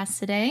podcast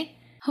today.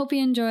 Hope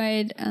you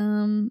enjoyed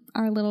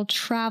our little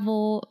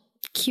travel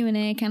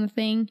Q&A kind of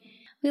thing.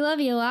 We love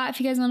you a lot. If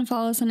you guys want to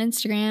follow us on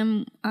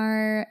Instagram,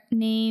 our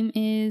name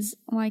is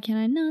Why Can't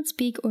I Not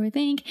Speak or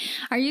Think.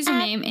 Our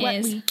username is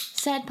What We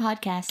Said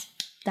Podcast.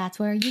 That's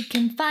where you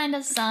can find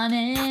us on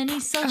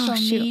any social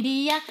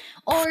media.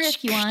 Or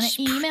if you want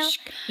to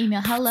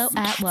email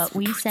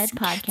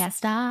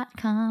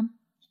hello@whatwesaidpodcast.com.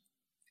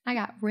 I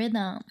got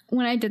rhythm.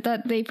 When I did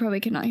that, they probably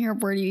could not hear a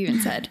word you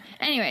even said.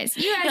 Anyways,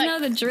 you guys know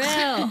the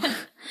drill.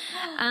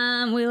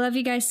 We love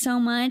you guys so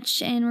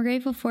much, and we're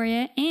grateful for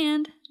you.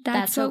 And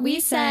that's what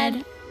we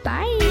said.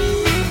 Bye.